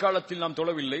ஆட்சி காலத்தில் நாம்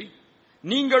தொழவில்லை,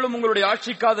 நீங்களும் உங்களுடைய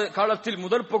ஆட்சி காலத்தில்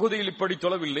முதற் பகுதியில் இப்படி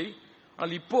தொழவில்லை,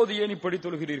 ஆனால் இப்போது ஏன் இப்படி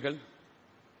தொழுகிறீர்கள்?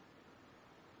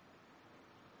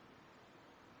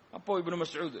 அப்போ இப்னு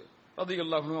மஸ்ஊத்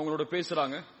ரலியல்லாஹு அன்ஹு அவங்களோட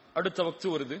பேசுறாங்க. அடுத்த வக்து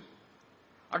வருது.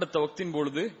 அடுத்த வக்தின்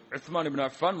பொழுது உஸ்மான் இப்னு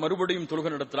அஃபான் மறுபடியும் தொழுகை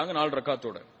நடத்துறாங்க 4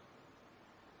 ரக்காத்தோட.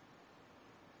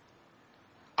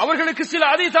 அவர்களுக்கு சில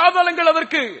அதிசாதனங்கள்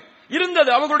அதற்கு இருந்தது,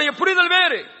 அவர்களுடைய புரிதல்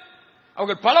வேறு.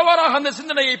 அவர்கள் பலவாறாக அந்த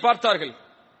சிந்தனையை பார்த்தார்கள்.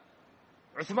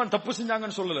 உஸ்மான் தப்பு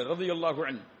செஞ்சாங்கன்னு சொல்லல ரலியல்லாஹு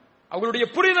அன்ஹு, அவர்களுடைய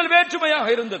புரிதல் வேற்றுமையாக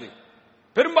இருந்தது.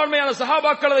 பெரும்பான்மையான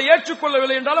சஹாபாக்கள் அதை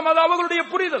ஏற்றுக்கொள்ளவில்லை என்றாலும் அது அவர்களுடைய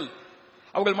புரிதல்.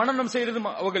 அவர்கள் மனனம் செய்தது,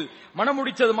 அவர்கள் மனம்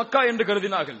முடித்தது மக்கா என்று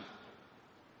கருதினார்கள்.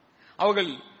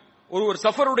 அவர்கள் ஒருவர்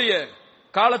சஃபருடைய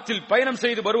காலத்தில் பயணம்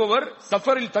செய்து வருபவர்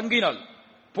சஃபரில் தங்கினால்,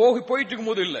 போயிட்டு இருக்கும்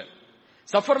போது இல்ல,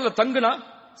 சஃபர்ல தங்குனா,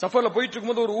 சஃபர்ல போயிட்டு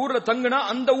இருக்கும் போது ஒரு ஊர்ல தங்குனா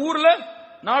அந்த ஊர்ல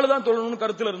 4 தான் தொழணும்னு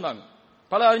கருத்துல இருந்தாங்க.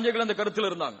 பல அறிஞர்கள் அந்த கருத்துல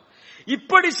இருந்தாங்க.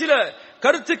 இப்படி சில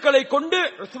கருத்துக்களை கொண்டு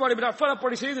உஸ்மான் இப்னு அஃபான்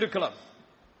அப்படி செய்திருக்கலாம்.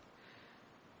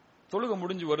 தொழுகை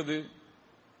முடிஞ்சு வருது,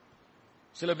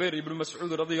 சில பேர் இப்னு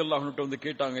மஸ்ஊத் ரலியல்லாஹு அன்ஹு வந்து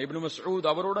கேட்டாங்க, இப்னு மஸ்ஊத்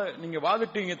அவரோட நீங்க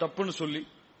வாதிட்டீங்க தப்புன்னு சொல்லி,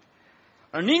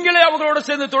 நீங்களே அவங்களோட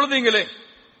சேர்ந்து தொழுதீங்களே.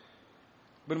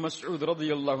 இப்னு மஸ்ஊத்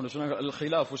ரலியல்லாஹு அன்ஹு சொன்னாங்க, அல்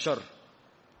கிலாஃபு ஷர்,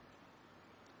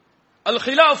 அல்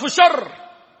கிலாஃபு ஷர்.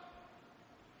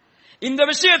 இந்த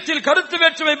விஷயத்தில் கருத்து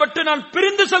வேற்றுமை பற்றி நான்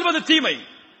பிரிந்து செல்வது தீமை.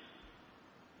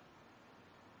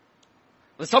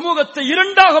 சமூகத்தை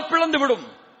இரண்டாக பிளந்துவிடும்.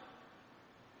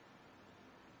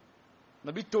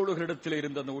 நபித்தோழர்களிடத்தில்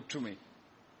இருந்த அந்த ஒற்றுமை,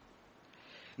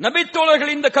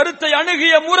 நபித்தோழர்கள் இந்த கருத்தை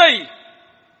அணுகிய முறை,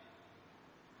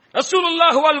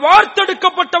 ரசூலுல்லாஹ்வால்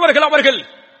வார்த்தெடுக்கப்பட்டவர்கள் அவர்கள்.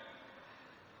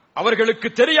 அவர்களுக்கு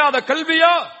தெரியாத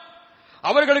கல்வியா,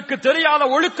 அவர்களுக்கு தெரியாத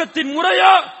ஒழுக்கத்தின்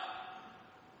முறையா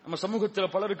நம்ம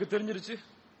சமூகத்தில் பலருக்கு தெரிஞ்சிருச்சு.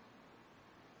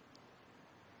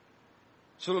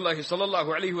 ரசூலுல்லாஹி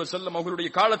ஸல்லல்லாஹு அலைஹி வஸல்லம் அவர்களுடைய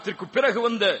காலத்திற்கு பிறகு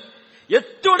வந்த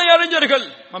எத்துணை அறிஞர்கள்,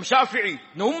 இமாம் ஷாஃபிஈ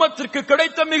இந்த உம்மத்திற்கு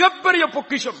கிடைத்த மிகப்பெரிய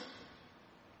பொக்கிஷம்.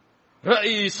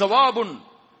 ரஅயி ஸவாபுன்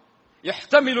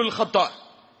யஹ்தமிலுல் ஹத்தா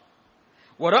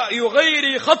வ ரஅயு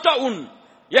கைரி ஹத்தஉன்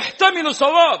யஹ்தமிலு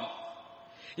ஸவாப்.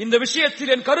 இந்த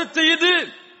விஷயத்தில் என் கருத்து இது,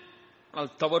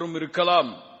 ஆனால் தவறும்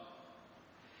இருக்கலாம்.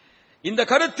 இந்த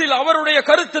கருத்தில் அவருடைய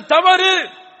கருத்து தவறு,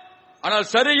 ஆனால்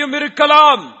சரியும்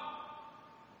இருக்கலாம்.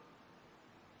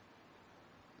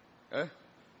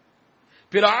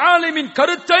 பிற ஆலிமின்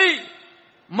கருத்தை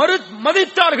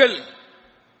மதித்தார்கள்,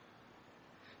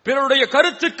 பிறருடைய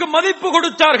கருத்துக்கு மதிப்பு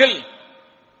கொடுத்தார்கள்.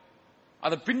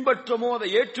 அதை பின்பற்றமோ, அதை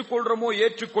ஏற்றுக்கொள்றமோ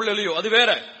ஏற்றுக்கொள்ளலையோ அது வேற.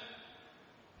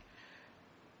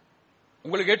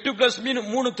 உங்களுக்கு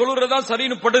 8+3 தொழுறதுதான்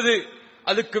சரின்னு படுது,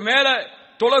 அதுக்கு மேல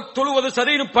தொழுவது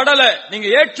சரின்னு படல, நீங்க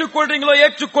ஏற்றுக்கொள்றீங்களோ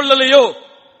ஏற்றுக்கொள்ளலையோ.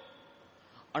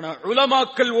 ஆனா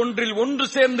உலமாக்கள் ஒன்றில் ஒன்று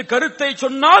சேர்ந்து கருத்தை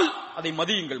சொன்னால் அதை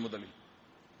மதியுங்கள். முதலில்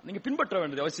நீங்க பின்பற்ற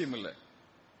வேண்டியது அவசியம் இல்லை.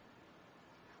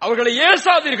 அவர்களை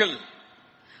ஏசாதீர்கள்,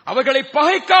 அவர்களை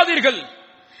பகைக்காதீர்கள்,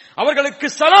 அவர்களுக்கு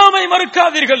சலாமை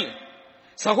மறுக்காதீர்கள்,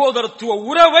 சகோதரத்துவ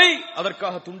உறவை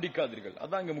அதற்காக துண்டிக்காதீர்கள்.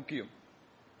 அதான் இங்க முக்கியம்.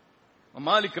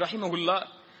 மாலிக் ரஹிமஹுல்லாஹ்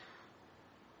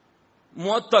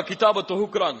முவத்தா கிதாப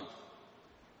தொகுக்கிறாங்க.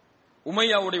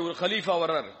 உமையாவுடைய ஒரு கலீஃபா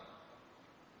வர்றார்.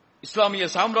 இஸ்லாமிய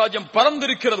சாம்ராஜ்யம்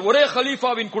பறந்திருக்கிறது ஒரே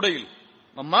கலீஃபாவின் குடையில்.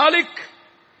 மாலிக்,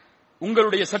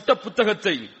 உங்களுடைய சட்ட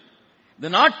புத்தகத்தை இந்த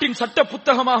நாட்டின் சட்ட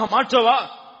புத்தகமாக மாற்றவா?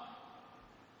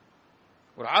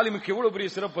 ஒரு ஆலிமுக்கு எவ்வளவு பெரிய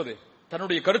சிறப்பது.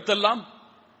 தன்னுடைய கருத்தெல்லாம்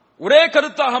ஒரே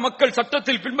கருத்தாக மக்கள்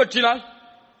சட்டத்தில் பின்பற்றினால்.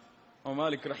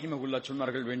 மாலிக் ரஹிமஹுல்லாஹ்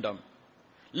சொன்னார்கள், வேண்டாம்,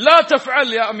 லா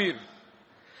தஃஅல் யா அமீர்,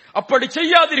 அப்படி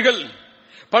செய்யாதீர்கள்.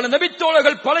 பல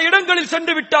நபித்தோழர்கள் பல இடங்களில்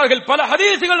சென்று விட்டார்கள், பல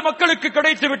ஹதீசுகள் மக்களுக்கு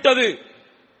கிடைத்து விட்டது.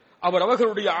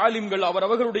 அவர்களுடைய ஆலிம்கள்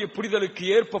அவர்களுடைய புரிதலுக்கு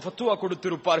ஏற்ப ஃபத்வா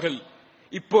கொடுத்திருப்பார்கள்.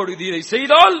 இப்பொழுது இதை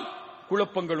செய்தால்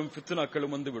குழப்பங்களும்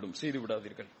ஃபித்னாக்களும் வந்துவிடும், செய்து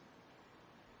விடாதீர்கள்.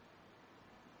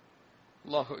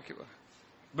 அல்லாஹு அக்பர்.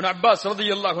 இப்னு அப்பாஸ்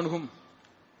ரலியல்லாஹு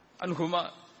அன்ஹுமா,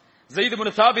 ஸைத்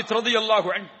இப்னு சாபித் ரலியல்லாஹு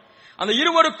அன்ஹு, அந்த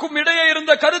இருவருக்கும் இடையே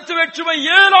இருந்த கருத்து வேற்றுமை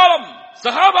ஏராளம்.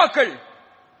 சஹாபாக்கள்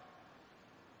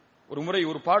ஒரு முறை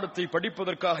ஒரு பாடத்தை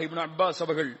படிப்பதற்காக இப்னு அப்பாஸ்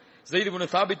அவர்கள் ஸைத் இப்னு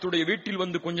சாபித்துடைய வீட்டில்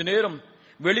வந்து கொஞ்ச நேரம்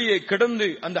வெளியே கிடந்து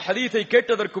அந்த ஹதீஸை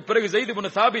கேட்டதற்கு பிறகு ஸைத்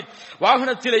இப்னு சாபித்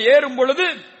வாகனத்திலே ஏறும் பொழுது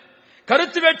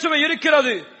கருத்து வேற்றுமை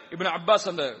இருக்கிறது. இப்னு அப்பாஸ்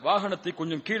அந்த வாகனத்தை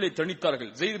கொஞ்சம் கீழே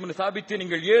தணித்தார்கள். ஸைத் இப்னு சாபித்தை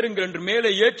நீங்கள் ஏறுங்கள் என்று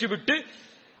மேலே ஏற்றிவிட்டு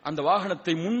அந்த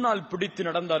வாகனத்தை முன்னால் பிடித்து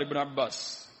நடந்தார் இப்னு அப்பாஸ்.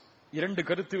 இரண்டு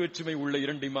கருத்து வேற்றுமை உள்ள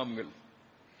இரண்டு இமாம்கள்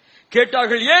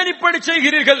கேட்டார்கள், ஏன் இப்படி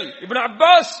செய்கிறீர்கள்? இப்னு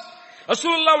அப்பாஸ்,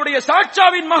 ரசூலுல்லாஹ்வுடைய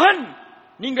சாட்சாவின் மகன்,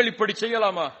 நீங்கள் இப்படி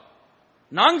செய்யலாமா?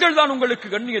 நாங்கள் தான் உங்களுக்கு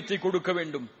கண்ணியத்தை கொடுக்க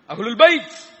வேண்டும். அஹ்லுல்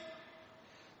பைத்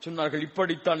சொன்னார்கள்,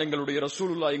 இப்படித்தான் எங்களுடைய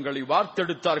ரசூலுல்லாஹ் எங்களை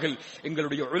வார்த்தெடுத்தார்கள்,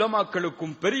 எங்களுடைய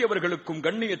உலமாக்களுக்கும் பெரியவர்களுக்கும்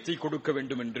கண்ணியத்தை கொடுக்க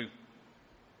வேண்டும் என்று.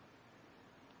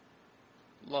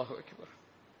 அல்லாஹு அக்பர்.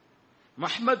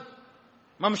 மஹ்மத்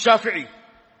இமாம் ஷாஃபிஈ,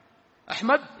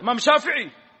 அஹ்மத் இமாம் ஷாஃபிஈ,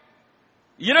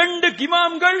 இரண்டு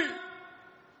இமாம்கள்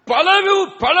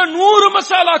பல நூறு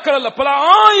மசாலாக்கள் அல்ல, பல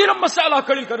ஆயிரம்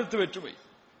மசாலாக்களில் கருத்து வேற்றுமை.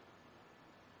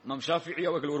 இமாம் ஷாஃபிஈ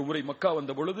அவர்கள் ஒரு முறை மக்கா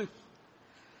வந்த பொழுது,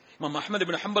 இமாம் அஹ்மத்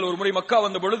இப்னு ஹம்பல் ஒரு முறை மக்கா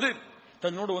வந்த பொழுது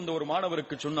தன்னோடு வந்த ஒரு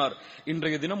மாணவருக்கு சொன்னார்,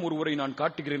 இன்றைய தினம் ஒருவரை நான்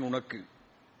காட்டுகிறேன் உனக்கு,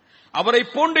 அவரை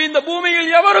போன்று இந்த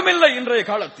பூமியில் எவரும் இல்லை இன்றைய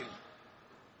காலத்தில்.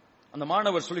 அந்த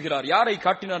மாணவர் சொல்கிறார், யாரை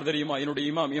காட்டினார் தெரியுமா? என்னுடைய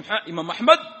இமாம்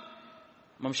அஹ்மத்,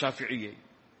 இமாம் ஷாஃபிஈ.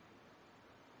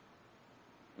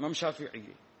 இமாம்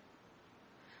ஷாஃபிஈ.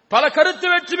 பல கருத்து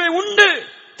வேற்றுமை உண்டு.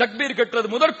 தக்பீர் கட்டுறது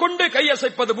முதற்கொண்டு,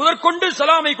 கையசைப்பது முதற்கொண்டு,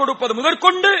 சலாமை கொடுப்பது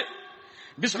முதற்கொண்டு,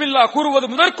 பிஸ்மில்லா கூறுவது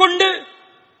முதற்கொண்டு,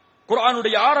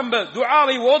 குர்ஆனுடைய ஆரம்ப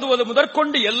துஆவை ஓதுவது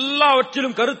முதற்கொண்டு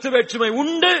எல்லாவற்றிலும் கருத்து வேற்றுமை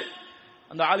உண்டு.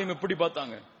 அந்த ஆலிம் எப்படி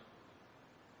பார்த்தாங்க?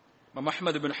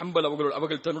 அஹ்மத் இப்னு ஹம்பல்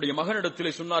அவர்கள் தன்னுடைய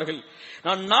மகனிடத்திலே சொன்னார்கள்,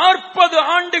 நான் 40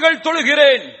 ஆண்டுகள்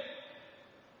தொழுகிறேன்,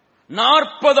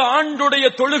 40 ஆண்டுடைய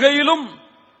தொழுகையிலும்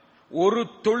ஒரு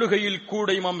தொழுகையில் கூட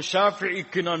இமாம்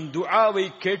ஷாஃபிஈக்கு நான் துஆவை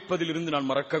கேட்பதிலிருந்து நான்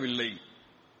மறக்கவில்லை.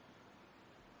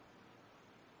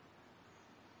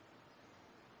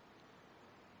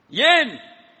 ஏன்?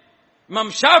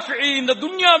 இமாம் ஷாஃபிஈ இந்த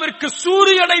துன்யாவிற்கு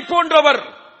சூரியனை போன்றவர்.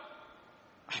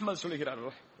 அஹ்மத் சொல்கிறார்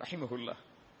ரஹிமஹுல்லாஹ்,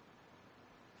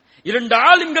 2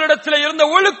 ஆலிம்களிடத்தில் இருந்த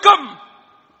ஒழுக்கம்,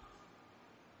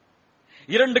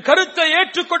 2 கருத்தை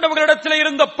ஏற்றுக்கொண்டவர்களிடத்தில்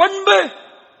இருந்த பண்பு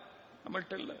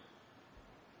நம்மள்ட்ட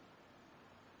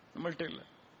இல்ல.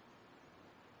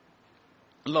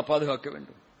 அல்லாஹ் பாதுகாக்க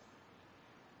வேண்டும்.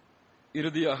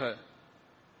 இறுதியாக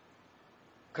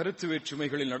கருத்து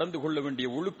வேற்றுமைகளில் நடந்து கொள்ள வேண்டிய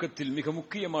ஒழுக்கத்தில் மிக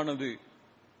முக்கியமானது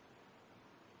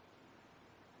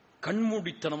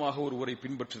கண்மூடித்தனமாக ஒருவரை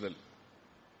பின்பற்றுதல்.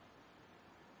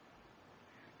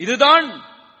 இதுதான்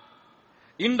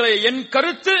இன்றைய என்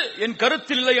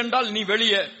கருத்து இல்லை என்றால் நீ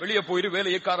வெளியே போயிரு,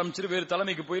 வேலையை ஆரம்பிச்சிரு, வேறு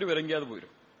தலைமைக்கு போயிரு, வேற எங்கேயாவது போயிரு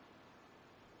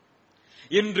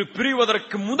என்று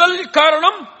பிரிவதற்கு முதல்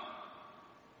காரணம்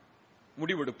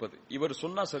முடிவெடுப்பது. இவர்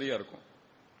சொன்னா சரியா இருக்கும்,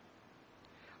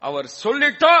 அவர்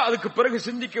சொல்லிட்டா அதுக்கு பிறகு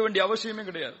சிந்திக்க வேண்டிய அவசியமே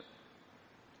கிடையாது.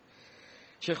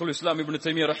 ஷேகுல் இஸ்லாம் இப்னு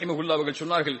தைமியா ரஹிமஹுல்லாஹ் அவர்கள்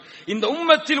சொன்னார்கள், இந்த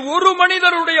உம்மத்தில் ஒரு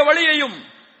மனிதருடைய வழியையும்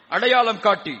அடையாளம்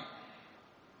காட்டி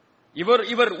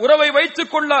இவர் உறவை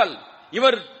வைத்துக் கொண்டால்,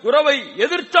 இவர் உறவை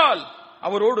எதிர்த்தால்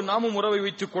அவரோடு நாமும் உறவை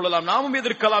வைத்துக் கொள்ளலாம், நாமும்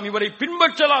எதிர்க்கலாம், இவரை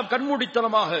பின்பற்றலாம்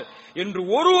கண்மூடித்தனமாக என்று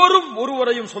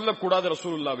ஒருவரையும் சொல்லக்கூடாது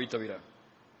ரசூலுல்லாஹ்வை தவிர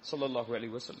ஸல்லல்லாஹு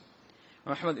அலைஹி வஸல்லம்.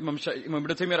 இமாம்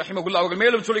இப்னு தைமியா ரஹிமஹுல்லாஹ் அவர்கள்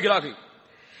மேலும் சொல்கிறார்கள்,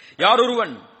 யார்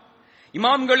ஒருவன்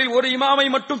இமாம்களில் ஒரு இமாமை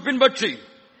மட்டும் பின்பற்றி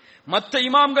மற்ற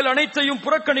இமாம்கள் அனைத்தையும்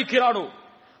புறக்கணிக்கிறானோ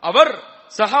அவர்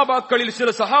சஹாபாக்களில் சில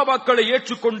சஹாபாக்களை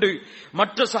ஏற்றுக்கொண்டு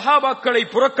மற்ற சஹாபாக்களை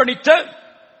புறக்கணித்த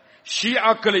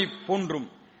ஷியாக்களை போன்றும்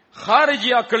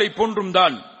ஹாரிஜியாக்களை போன்றும்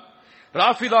தான்.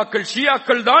 ராஃபிதாக்கள்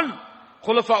ஷியாக்கள் தான்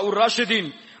குலஃபா உர் ராஷிதீன்,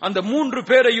 அந்த 3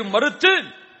 பேரையும் மறுத்து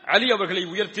அலி அவர்களை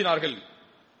உயர்த்தினார்கள்.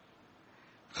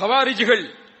 ஹவாரிஜிகள்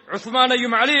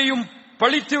உஸ்மானையும் அலியையும்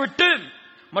பழித்துவிட்டு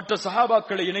மற்ற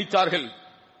சஹாபாக்களை இணைத்தார்கள்.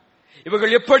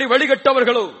 இவர்கள் எப்படி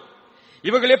வழிகட்டவர்களோ,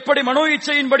 இவர்கள் எப்படி மனோ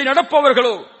இச்சையின்படி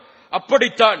நடப்பவர்களோ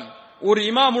அப்படித்தான் ஒரு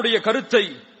இமாமுடைய கருத்தை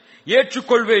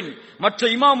ஏற்றுக்கொள்வேன், மற்ற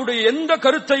இமாமுடைய எந்த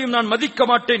கருத்தையும் நான் மதிக்க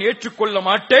மாட்டேன், ஏற்றுக்கொள்ள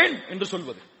மாட்டேன் என்று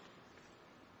சொல்வது.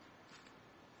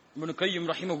 இப்னு கையும்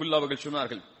ரஹிமஹுல்லாஹ் அவர்கள்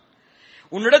சொன்னார்கள்,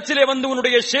 உன்னிடத்திலே வந்து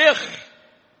உன்னுடைய ஷேக்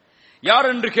யார்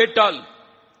என்று கேட்டால்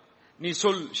நீ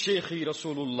சொல் ஷேഖி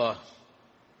ரசூலுல்லாஹ்.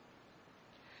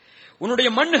 உன்னுடைய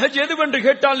மன்ஹஜ் எதுவென்று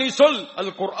கேட்டால் நீ சொல்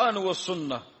அல் குர்ஆன் வ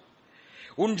சுன்னah.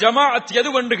 உன் ஜமாஅத்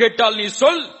எதுவென்று கேட்டால் நீ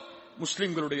சொல்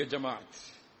முஸ்லிம்களுடைய ஜமாஅத்.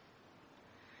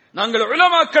 நாங்கள்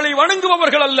உலமாக்களை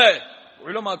வணங்குபவர்கள் அல்ல,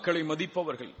 உலமாக்களை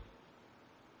மதிப்பவர்கள்.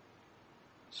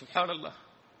 சுப்ஹானல்லாஹ்.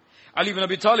 அலி இப்னு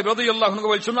அபி தாலிப் ரலியல்லாஹு அன்ஹு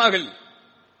அவர்கள் சொன்னார்கள்,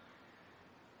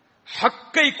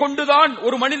 ஹக்கை கொண்டுதான்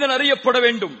ஒரு மனிதன் அறியப்பட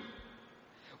வேண்டும்,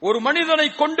 ஒரு மனிதனை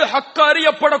கொண்டு ஹக்க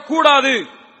அறியப்படக்கூடாது.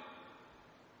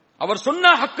 அவர் சொன்னா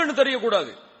ஹக்குன்னு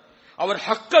தெரியக்கூடாது. அவர்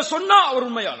ஹக்க சொன்னா அவர்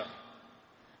உண்மையாளர்,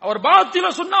 அவர் பாத்தில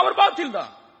சொன்னா அவர் பாத்தில்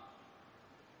தான்.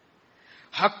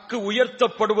 ஹக்கு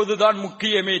உயர்த்தப்படுவதுதான்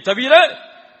முக்கியமே தவிர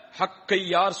ஹக்கை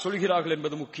யார் சொல்கிறார்கள்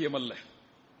என்பது முக்கியமல்ல.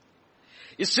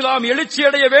 இஸ்லாம் எழுச்சி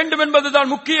அடைய வேண்டும் என்பதுதான்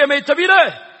முக்கியமே தவிர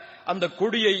அந்த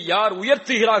கொடியை யார்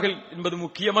உயர்த்துகிறார்கள் என்பது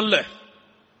முக்கியமல்ல.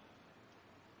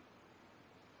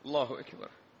 அல்லாஹு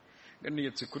அக்பர்.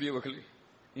 கண்ணியத்துக்குரியவர்களே,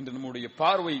 இன்று நம்முடைய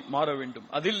பார்வை மாற வேண்டும்.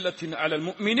 அதில்லத்தின் அலல்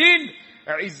முஃமினீன்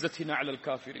அஇஸ்ஸத்தின் அலல்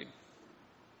காஃபிரீன்.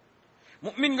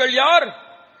 முஃமின்கள் யார்?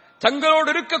 தங்களோடு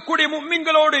இருக்கக்கூடிய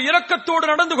முஃமின்களோடு இரக்கத்தோடு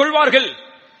நடந்து கொள்வார்கள்,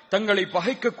 தங்களை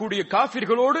பகைக்கக்கூடிய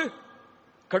காஃபிர்களோடு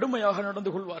கடுமையாக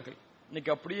நடந்து கொள்வார்கள்.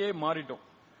 இன்னைக்கு அப்படியே மாறிட்டோம்.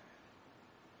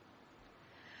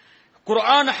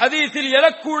 குர்ஆன் ஹதீஸில்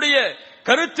எழக்கூடிய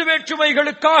கருத்து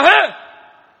வேற்றுமைகளுக்காக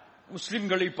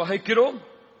முஸ்லிம்களை பகைக்கிறோம்.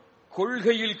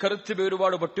 கொள்கையில் கருத்து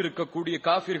வேறுபாடு பட்டிருக்கக்கூடிய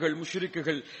காஃபிர்கள்,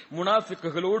 முஷ்ரிக்குகள்,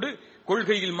 முனாஃபிக்குகளோடு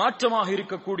கொள்கையில் மாற்றமாக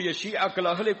இருக்கக்கூடிய ஷியாக்கள்,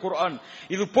 அஹ்லே குர்ஆன்,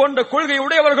 இது போன்ற கொள்கை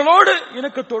உடையவர்களோடு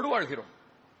இணக்கத்தோடு வாழ்கிறோம்.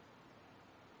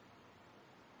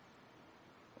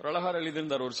 ஒரு அழகார்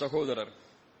எழுதியிருந்தார் ஒரு சகோதரர்,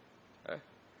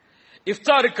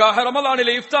 இஃப்தாருக்காக,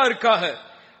 ரமலானிலே இஃப்தாருக்காக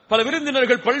பல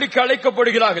விருந்தினர்கள் பள்ளிக்கு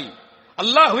அழைக்கப்படுகிறார்கள்.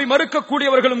 அல்லாஹ்வை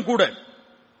மறுக்கக்கூடியவர்களும் கூட,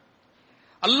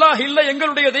 அல்லாஹ் இல்லை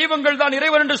எங்களுடைய தெய்வங்கள் தான்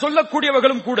இறைவன் என்று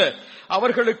சொல்லக்கூடியவர்களும் கூட,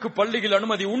 அவர்களுக்கு பள்ளியில்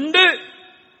அனுமதி உண்டு.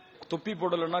 தொப்பி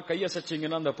போடலன்னா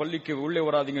கையசைச்சிங்கன்னா அந்த பள்ளிக்கு உள்ளே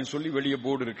வராதீங்கன்னு சொல்லி வெளியே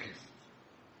போர்டு இருக்கு.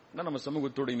 நம்ம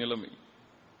சமூகத்துடைய நிலைமை.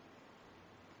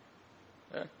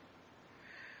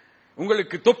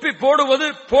 உங்களுக்கு தொப்பி போடுவது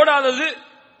போடாதது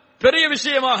பெரிய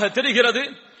விஷயமாக தெரிகிறது.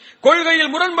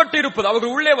 கொள்கையில் முரண்பட்டு இருப்பது,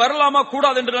 அவர்கள் உள்ளே வரலாமா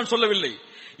கூடாது என்று நான் சொல்லவில்லை.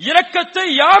 இரக்கத்தை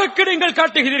யாருக்கு நீங்கள்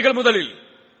காட்டுகிறீர்கள்? முதலில்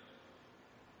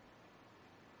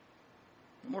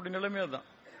நம்முடைய நிலைமை தான்.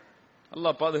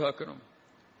 அல்லாஹ் பாதுகாக்கணும்.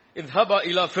 இத்ஹபா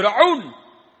இலா ஃபிரௌன்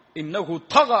இன்னஹு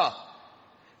தகா.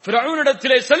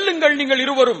 ஃபிரௌனிடத்திலே செல்லுங்கள் நீங்கள்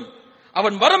இருவரும்,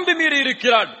 அவன் வரம்பு மீறி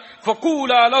இருக்கிறான்.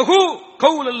 ஃபகூலா லஹு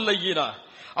கௌலல் லய்யினா.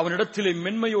 அவனிடத்திலே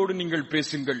மென்மையோடு நீங்கள்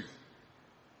பேசுங்கள்.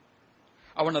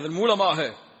 அவன் அதன் மூலமாக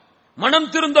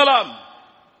மனம் திருந்தலாம்,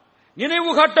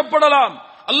 நினைவு காட்டப்படலாம்,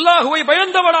 அல்லாஹ்வை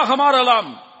பயந்தவனாக மாறலாம்.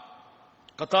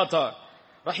 கதாதா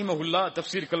ரஹிமஹுல்லா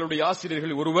தஃப்சீர்களுடைய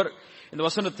ஆசிரியர்கள் ஒருவர் இந்த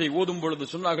வசனத்தை ஓதும் பொழுது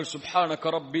சொன்னார்கள், சுப்ஹானக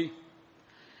ரப்பி,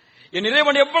 என்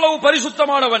இறைவன் எவ்வளவு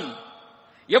பரிசுத்தமானவன்,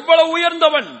 எவ்வளவு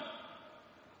உயர்ந்தவன்.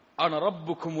 ஆனா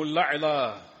ரப்புக்குமுல் அலா,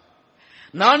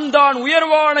 நான் தான்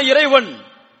உயர்வான இறைவன்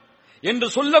என்று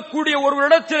சொல்லக்கூடிய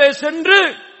ஒருவரிடத்திலே சென்று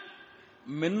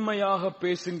மென்மையாக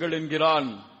பேசுங்கள் என்கிறான்.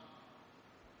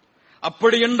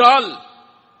 அப்படி என்றால்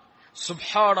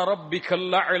சுப்ஹான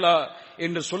ரப்பிக்கல் அலா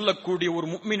என்று சொல்லக்கூடிய ஒரு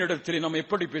முஃமினிடத்திலே நாம்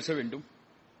எப்படி பேச வேண்டும்?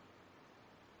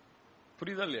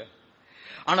 புரியுதா இல்லையா?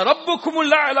 ஆனா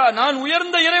ரப்புக்குமுல் அலா, நான்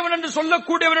உயர்ந்த இறைவன் என்று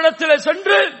சொல்லக்கூடியவரிடத்திலே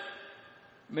சென்று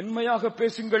மென்மையாக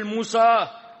பேசுங்கள் மூசா,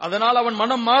 அதனால் அவன்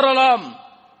மனம் மாறலாம்.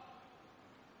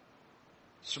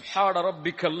 சுப்ஹான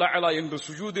ரப்பிக்கல் அலா என்று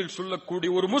சுஜூதில் சொல்லக்கூடிய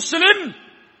ஒரு முஸ்லிம்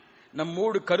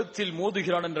நம்மோடு கருத்தில்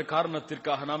மோதுகிறான் என்ற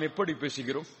காரணத்திற்காக நாம் எப்படி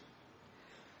பேசுகிறோம்?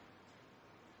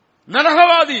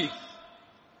 நரகவாதி,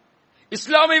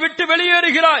 இஸ்லாமை விட்டு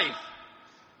வெளியேறுகிறாய்,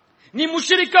 நீ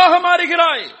முஷ்ரிக்காக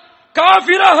மாறுகிறாய்,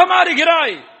 காஃபிராக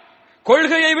மாறுகிறாய்,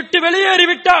 கொள்கையை விட்டு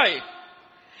வெளியேறிவிட்டாய்.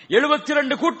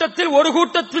 72 கூட்டத்தில் ஒரு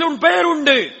கூட்டத்தில் உன் பெயர்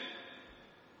உண்டு.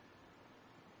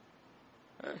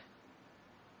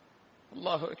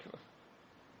 அல்லாஹ் அக்பர்.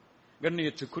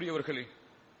 கண்ணியத்துக்குரியவர்களே,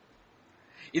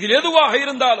 இதில் எதுவாக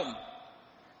இருந்தாலும்,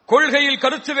 கொள்கையில்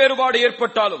கருத்து வேறுபாடு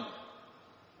ஏற்பட்டாலும்,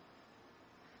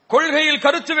 கொள்கையில்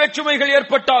கருத்து வேற்றுமைகள்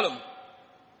ஏற்பட்டாலும்,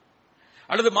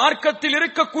 அல்லது மார்க்கத்தில்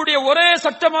இருக்கக்கூடிய ஒரே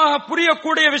சட்டமாக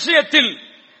புரியக்கூடிய விஷயத்தில்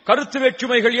கருத்து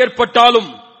வேற்றுமைகள் ஏற்பட்டாலும்,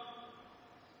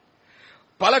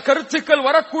 பல கருத்துக்கள்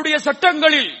வரக்கூடிய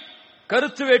சட்டங்களில்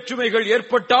கருத்து வேற்றுமைகள்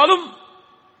ஏற்பட்டாலும்,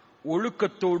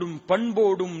 ஒழுக்கத்தோடும்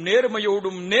பண்போடும்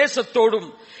நேர்மையோடும் நேசத்தோடும்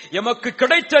எமக்கு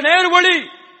கிடைத்த நேர்வழி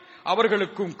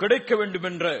அவர்களுக்கும் கிடைக்க வேண்டும்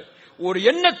என்ற ஒரு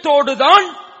எண்ணத்தோடு தான்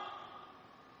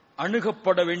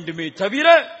அணுகப்பட வேண்டுமே தவிர,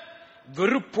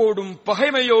 வெறுப்போடும்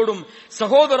பகைமையோடும்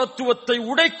சகோதரத்துவத்தை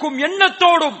உடைக்கும்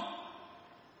எண்ணத்தோடும்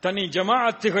தனி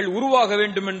ஜமாஅத்துகள் உருவாக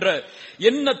வேண்டும் என்ற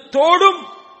எண்ணத்தோடும்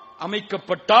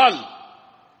அமைக்கப்பட்டால்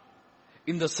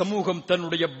இந்த சமூகம்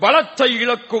தன்னுடைய பலத்தை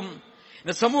இழக்கும்,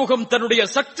 இந்த சமூகம் தன்னுடைய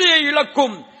சக்தியை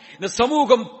இழக்கும், இந்த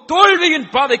சமூகம்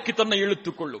தோல்வியின் பாதைக்கு தன்னை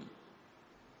இழுத்துக் கொள்ளும்.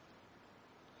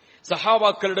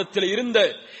 சஹாபாக்களிடத்தில் இருந்த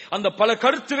அந்த பல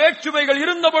கருத்து வேற்றுமைகள்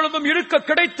இருந்த பொழுதும் இருக்க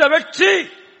கிடைத்த வெற்றி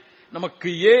நமக்கு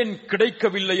ஏன்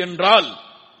கிடைக்கவில்லை என்றால்,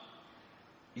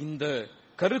 இந்த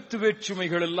கருத்து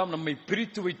வேற்றுமைகள் எல்லாம் நம்மை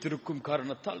பிரித்து வைத்திருக்கும்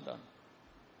காரணத்தால் தான்.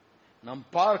 நாம்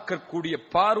பார்க்கக்கூடிய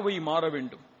பார்வை மாற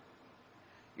வேண்டும்.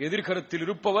 எதிர்கரத்தில்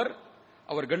இருப்பவர்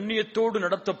அவர் கண்ணியத்தோடு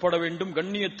நடத்தப்பட வேண்டும்,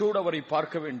 கண்ணியத்தோடு அவரை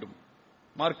பார்க்க வேண்டும்.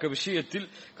 மார்க்க விஷயத்தில்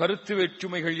கருத்து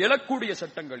வேற்றுமைகள் எழக்கூடிய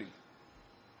சட்டங்களில்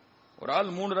ஒரு ஆள்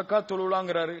 3 ரக்காத்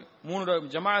தொழுலாங்கிறாரு, 3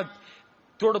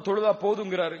 ஜமாஅத்தோட தொழுதா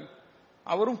போதுங்கிறாரு,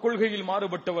 அவரும் கொள்கையில்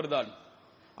மாறுபட்டவர் தான்.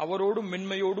 அவரோடும்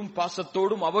மென்மையோடும்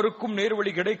பாசத்தோடும் அவருக்கும்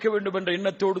நேர்வழி கிடைக்க வேண்டும் என்ற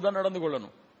எண்ணத்தோடு தான் நடந்து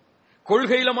கொள்ளணும்.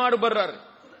 கொள்கையில மாறுபடுறார்,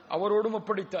 அவரோடும்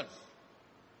அப்படித்தான்.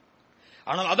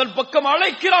 ஆனால் அதன் பக்கம்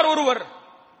அழைக்கிறார் ஒருவர்,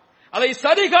 அதை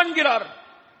சரி காண்கிறார்,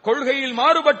 கொள்கையில்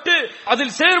மாறுபட்டு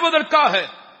அதில் சேர்வதற்காக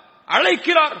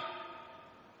அழைக்கிறார்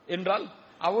என்றால்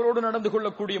அவரோடு நடந்து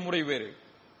கொள்ளக்கூடிய முறை வேறு.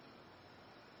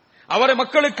 அவரை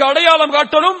மக்களுக்கு அடையாளம்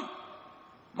காட்டணும்,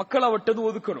 மக்கள் அவட்டது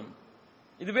ஒதுக்கணும்,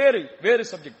 இது வேறு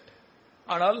சப்ஜெக்ட்.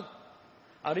 ஆனால்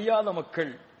அறியாத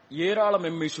மக்கள் ஏராளம்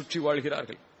எம்மை சுற்றி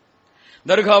வாழ்கிறார்கள்.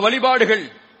 தர்கா வழிபாடுகள்,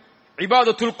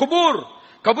 இபாதத்துல் குபூர்,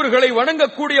 கபர்களை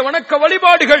வணங்கக்கூடிய வணக்க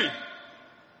வழிபாடுகள்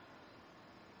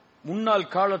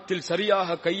முன்னாள் காலத்தில்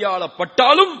சரியாக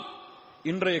கையாளப்பட்டாலும்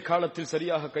இன்றைய காலத்தில்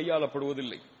சரியாக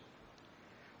கையாளப்படுவதில்லை,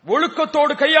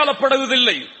 ஒழுக்கத்தோடு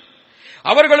கையாளப்படுவதில்லை,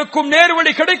 அவர்களுக்கும்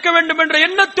நேர்வழி கிடைக்க வேண்டும் என்ற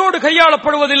எண்ணத்தோடு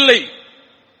கையாளப்படுவதில்லை,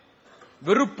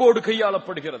 வெறுப்போடு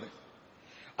கையாளப்படுகிறது.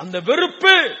 அந்த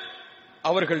வெறுப்பு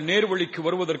அவர்கள் நேர்வழிக்கு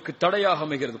வருவதற்கு தடையாக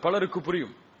அமைகிறது. பலருக்கு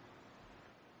புரியும்.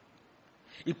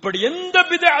 இப்படி எந்த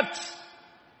பிதஅத்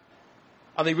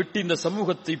அதை விட்டு இந்த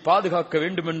சமூகத்தை பாதுகாக்க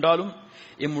வேண்டும் என்றாலும்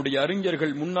எம்முடைய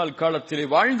அறிஞர்கள் முன்னாள் காலத்திலே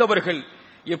வாழ்ந்தவர்கள்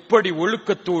எப்படி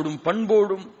ஒழுக்கத்தோடும்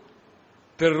பண்போடும்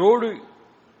பிறரோடு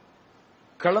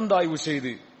கலந்தாய்வு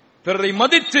செய்து பிறரை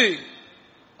மதித்து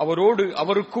அவரோடு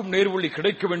அவருக்கும் நேர்வழி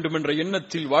கிடைக்க வேண்டும் என்ற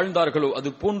எண்ணத்தில் வாழ்ந்தார்களோ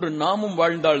அது போன்று நாமும்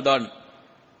வாழ்ந்தால்தான்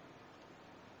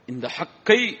இந்த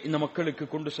ஹக்கை இந்த மக்களுக்கு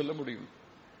கொண்டு செல்ல முடியும்.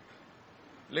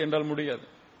 இல்லை என்றால் முடியாது,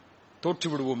 தோற்று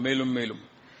விடுவோம் மேலும் மேலும்.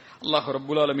 அல்லாஹ்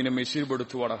ரப்புல் ஆலமீன் நம்மை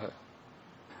சீர்படுத்துவானாக.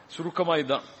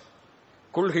 சுருக்கமாய்தான்,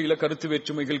 கொள்கையில கருத்து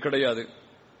வேற்றுமைகள் கிடையாது.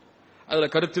 அதுல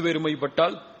கருத்து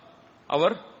வேறுமைப்பட்டால்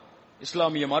அவர்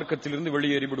இஸ்லாமிய மார்க்கத்திலிருந்து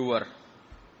வெளியேறி விடுவார்.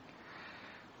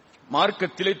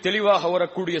 மார்க்கத்திலே தெளிவாக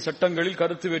வரக்கூடிய சட்டங்களில்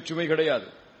கருத்து வேற்றுமை கிடையாது.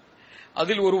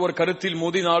 அதில் ஒருவர் கருத்தில்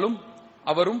மோதினாலும்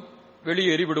அவரும்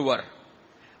வெளியேறி விடுவார்.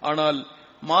 ஆனால்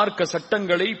மார்க்க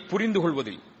சட்டங்களை புரிந்து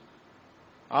கொள்வதில்,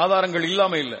 ஆதாரங்கள்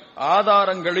இல்லாம இல்ல,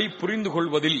 ஆதாரங்களை புரிந்து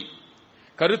கொள்வதில்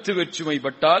கருத்து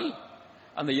வேற்றுமைப்பட்டால்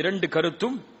அந்த இரண்டு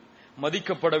கருத்தும்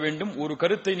மதிக்கப்பட வேண்டும். ஒரு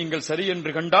கருத்தை நீங்கள் சரி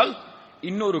என்று கண்டால்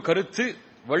இன்னொரு கருத்து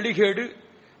வழிகேடு,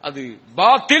 அது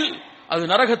பாத்தில், அது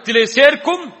நரகத்திலே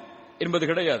சேர்க்கும் என்பது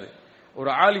கிடையாது. ஒரு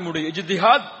ஆலிமுடைய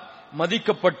இஜ்திஹாத்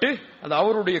மதிக்கப்பட்டு அது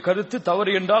அவருடைய கருத்து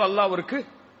தவறு என்றால் அல்லாஹ் அவருக்கு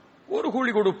ஒரு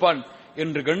கூலி கொடுப்பான்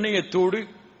என்று கண்ணியத்தோடு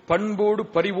பண்போடு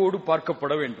பரிவோடு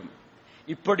பார்க்கப்பட வேண்டும்.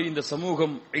 இப்படி இந்த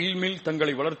சமூகம் இல்மில்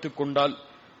தங்களை வளர்த்துக் கொண்டால்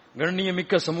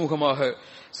கண்ணியமிக்க சமூகமாக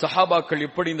சஹாபாக்கள்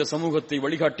எப்படி இந்த சமூகத்தை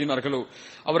வழிகாட்டினார்களோ,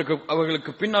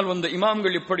 அவர்களுக்கு பின்னால் வந்த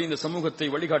இமாம்கள் எப்படி இந்த சமூகத்தை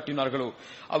வழிகாட்டினார்களோ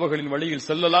அவர்களின் வழியில்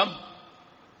செல்லலாம்.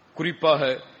 குறிப்பாக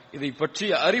இதை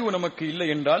பற்றிய அறிவு நமக்கு இல்லை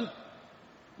என்றால்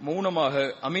மௌனமாக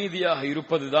அமைதியாக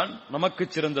இருப்பதுதான் நமக்கு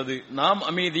சிறந்தது. நாம்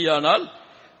அமைதியானால்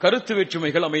கருத்து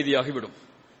வேற்றுமைகள் அமைதியாகிவிடும்.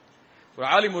 ஒரு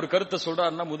ஆலிம் ஒரு கருத்தை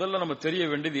சொல்றாருன்னா முதல்ல நம்ம தெரிய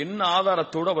வேண்டியது என்ன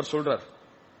ஆதாரத்தோடு அவர் சொல்றார்.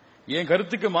 என்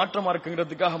கருத்துக்கு மாற்றமா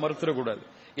இருக்குங்கிறதுக்காக மறுத்துடக்கூடாது.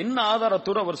 என்ன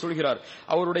ஆதாரத்தோடு அவர் சொல்கிறார்?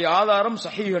 அவருடைய ஆதாரம்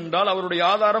சஹீஹ் என்றால், அவருடைய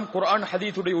ஆதாரம் குர்ஆன்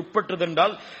ஹதீஸுடைய உட்பட்டது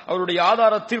என்றால், அவருடைய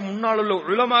ஆதாரத்தில் முன்னால் உள்ள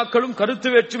உலமாக்களும் கருத்து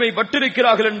வேற்றுமை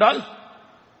பட்டிருக்கிறார்கள் என்றால்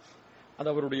அது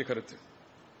அவருடைய கருத்து.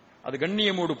 அது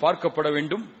கண்ணியமோடு பார்க்கப்பட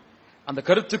வேண்டும். அந்த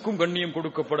கருத்துக்கும் கண்ணியம்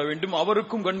கொடுக்கப்பட வேண்டும்,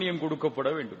 அவருக்கும் கண்ணியம் கொடுக்கப்பட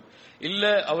வேண்டும். இல்ல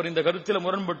அவர் இந்த கருத்துல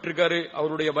முரண்பட்டிருக்காரு,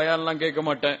 அவருடைய பயான்லாம் கேட்க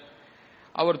மாட்டேன்,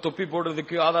 அவர் தொப்பி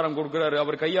போடுறதுக்கு ஆதாரம் கொடுக்கிறாரு,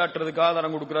 அவர் கையாட்டுறதுக்கு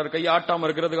ஆதாரம் கொடுக்கிறாரு, கையாட்டாம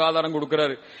இருக்கிறதுக்கு ஆதாரம்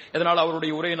கொடுக்கிறாரு, இதனால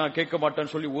அவருடைய உரையை நான் கேட்க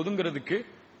மாட்டேன்னு சொல்லி ஒதுங்கிறதுக்கு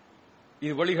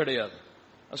இது வழி கிடையாது.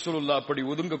 ரசூலுல்லாஹ் அப்படி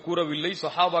ஒதுங்க கூறவில்லை,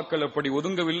 சஹாபாக்கள் அப்படி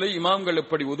ஒதுங்கவில்லை, இமாம்கள்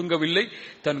அப்படி ஒதுங்கவில்லை.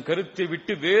 தன் கருத்தை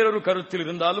விட்டு வேறொரு கருத்தில்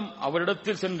இருந்தாலும்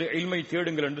அவரிடத்தில் சென்று இல்மை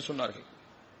தேடுங்கள் என்று சொன்னார்கள்.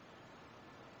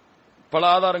 பல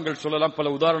ஆதாரங்கள் சொல்லலாம், பல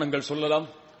உதாரணங்கள் சொல்லலாம்.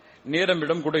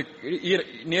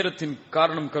 நேரத்தின்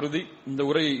காரணம் கருதி இந்த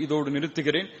உரையை இதோடு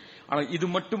நிறுத்துகிறேன். ஆனால் இது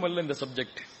மட்டுமல்ல இந்த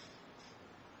சப்ஜெக்ட்,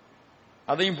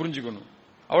 அதையும் புரிஞ்சுக்கணும்.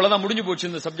 அவ்வளவுதான், முடிஞ்சு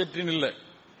போச்சு இந்த சப்ஜெக்டின் இல்ல.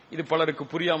 இது பலருக்கு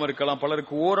புரியாம இருக்கலாம்,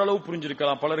 பலருக்கு ஓரளவு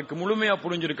புரிஞ்சிருக்கலாம், பலருக்கு முழுமையா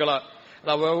புரிஞ்சிருக்கலாம்.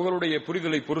 அது அவர்களுடைய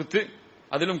புரிதலை பொறுத்து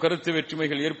அதிலும் கருத்து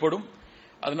வேற்றுமைகள் ஏற்படும்.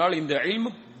 அதனால் இந்த இல்மு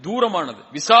தூரமானது,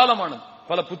 விசாலமானது.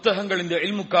 பல புத்தகங்கள் இந்த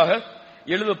இல்முக்காக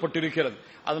எழுதப்பட்டிருக்கிறது.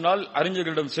 அதனால்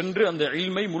அறிஞர்களிடம் சென்று அந்த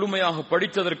இல்மை முழுமையாக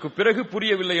படித்ததற்கு பிறகு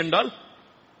புரியவில்லை என்றால்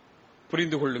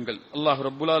புரிந்து கொள்ளுங்கள். அல்லாஹ்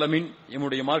ரப்புல் ஆலமீன்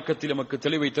எம்முடைய மார்க்கத்தில் நமக்கு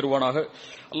தெளிவை தருவானாக.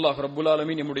 அல்லாஹ் ரப்புல்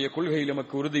ஆலமீன் எம்முடைய கொள்கையில்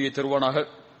நமக்கு உறுதியை தருவானாக.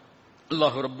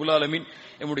 அல்லாஹ் ரப்புல் ஆலமீன்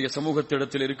எம்முடைய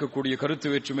சமூகத்திடத்தில் இருக்கக்கூடிய கருத்து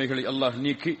வேற்றுமைகளை அல்லாஹ்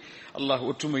நீக்கி அல்லாஹ்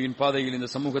ஒற்றுமையின் பாதையில் இந்த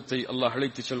சமூகத்தை அல்லாஹ்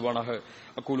அழைத்துச் செல்வானாக.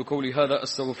 அகூலு கௌலி ஹாதா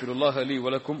அஸ்தக்ஃபிருல்லாஹ லீ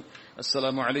வ லக்கும்.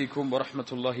 அஸ்ஸலாமு அலைக்கும் வ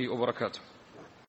ரஹ்மத்துல்லாஹி வ பரகாத்துஹு.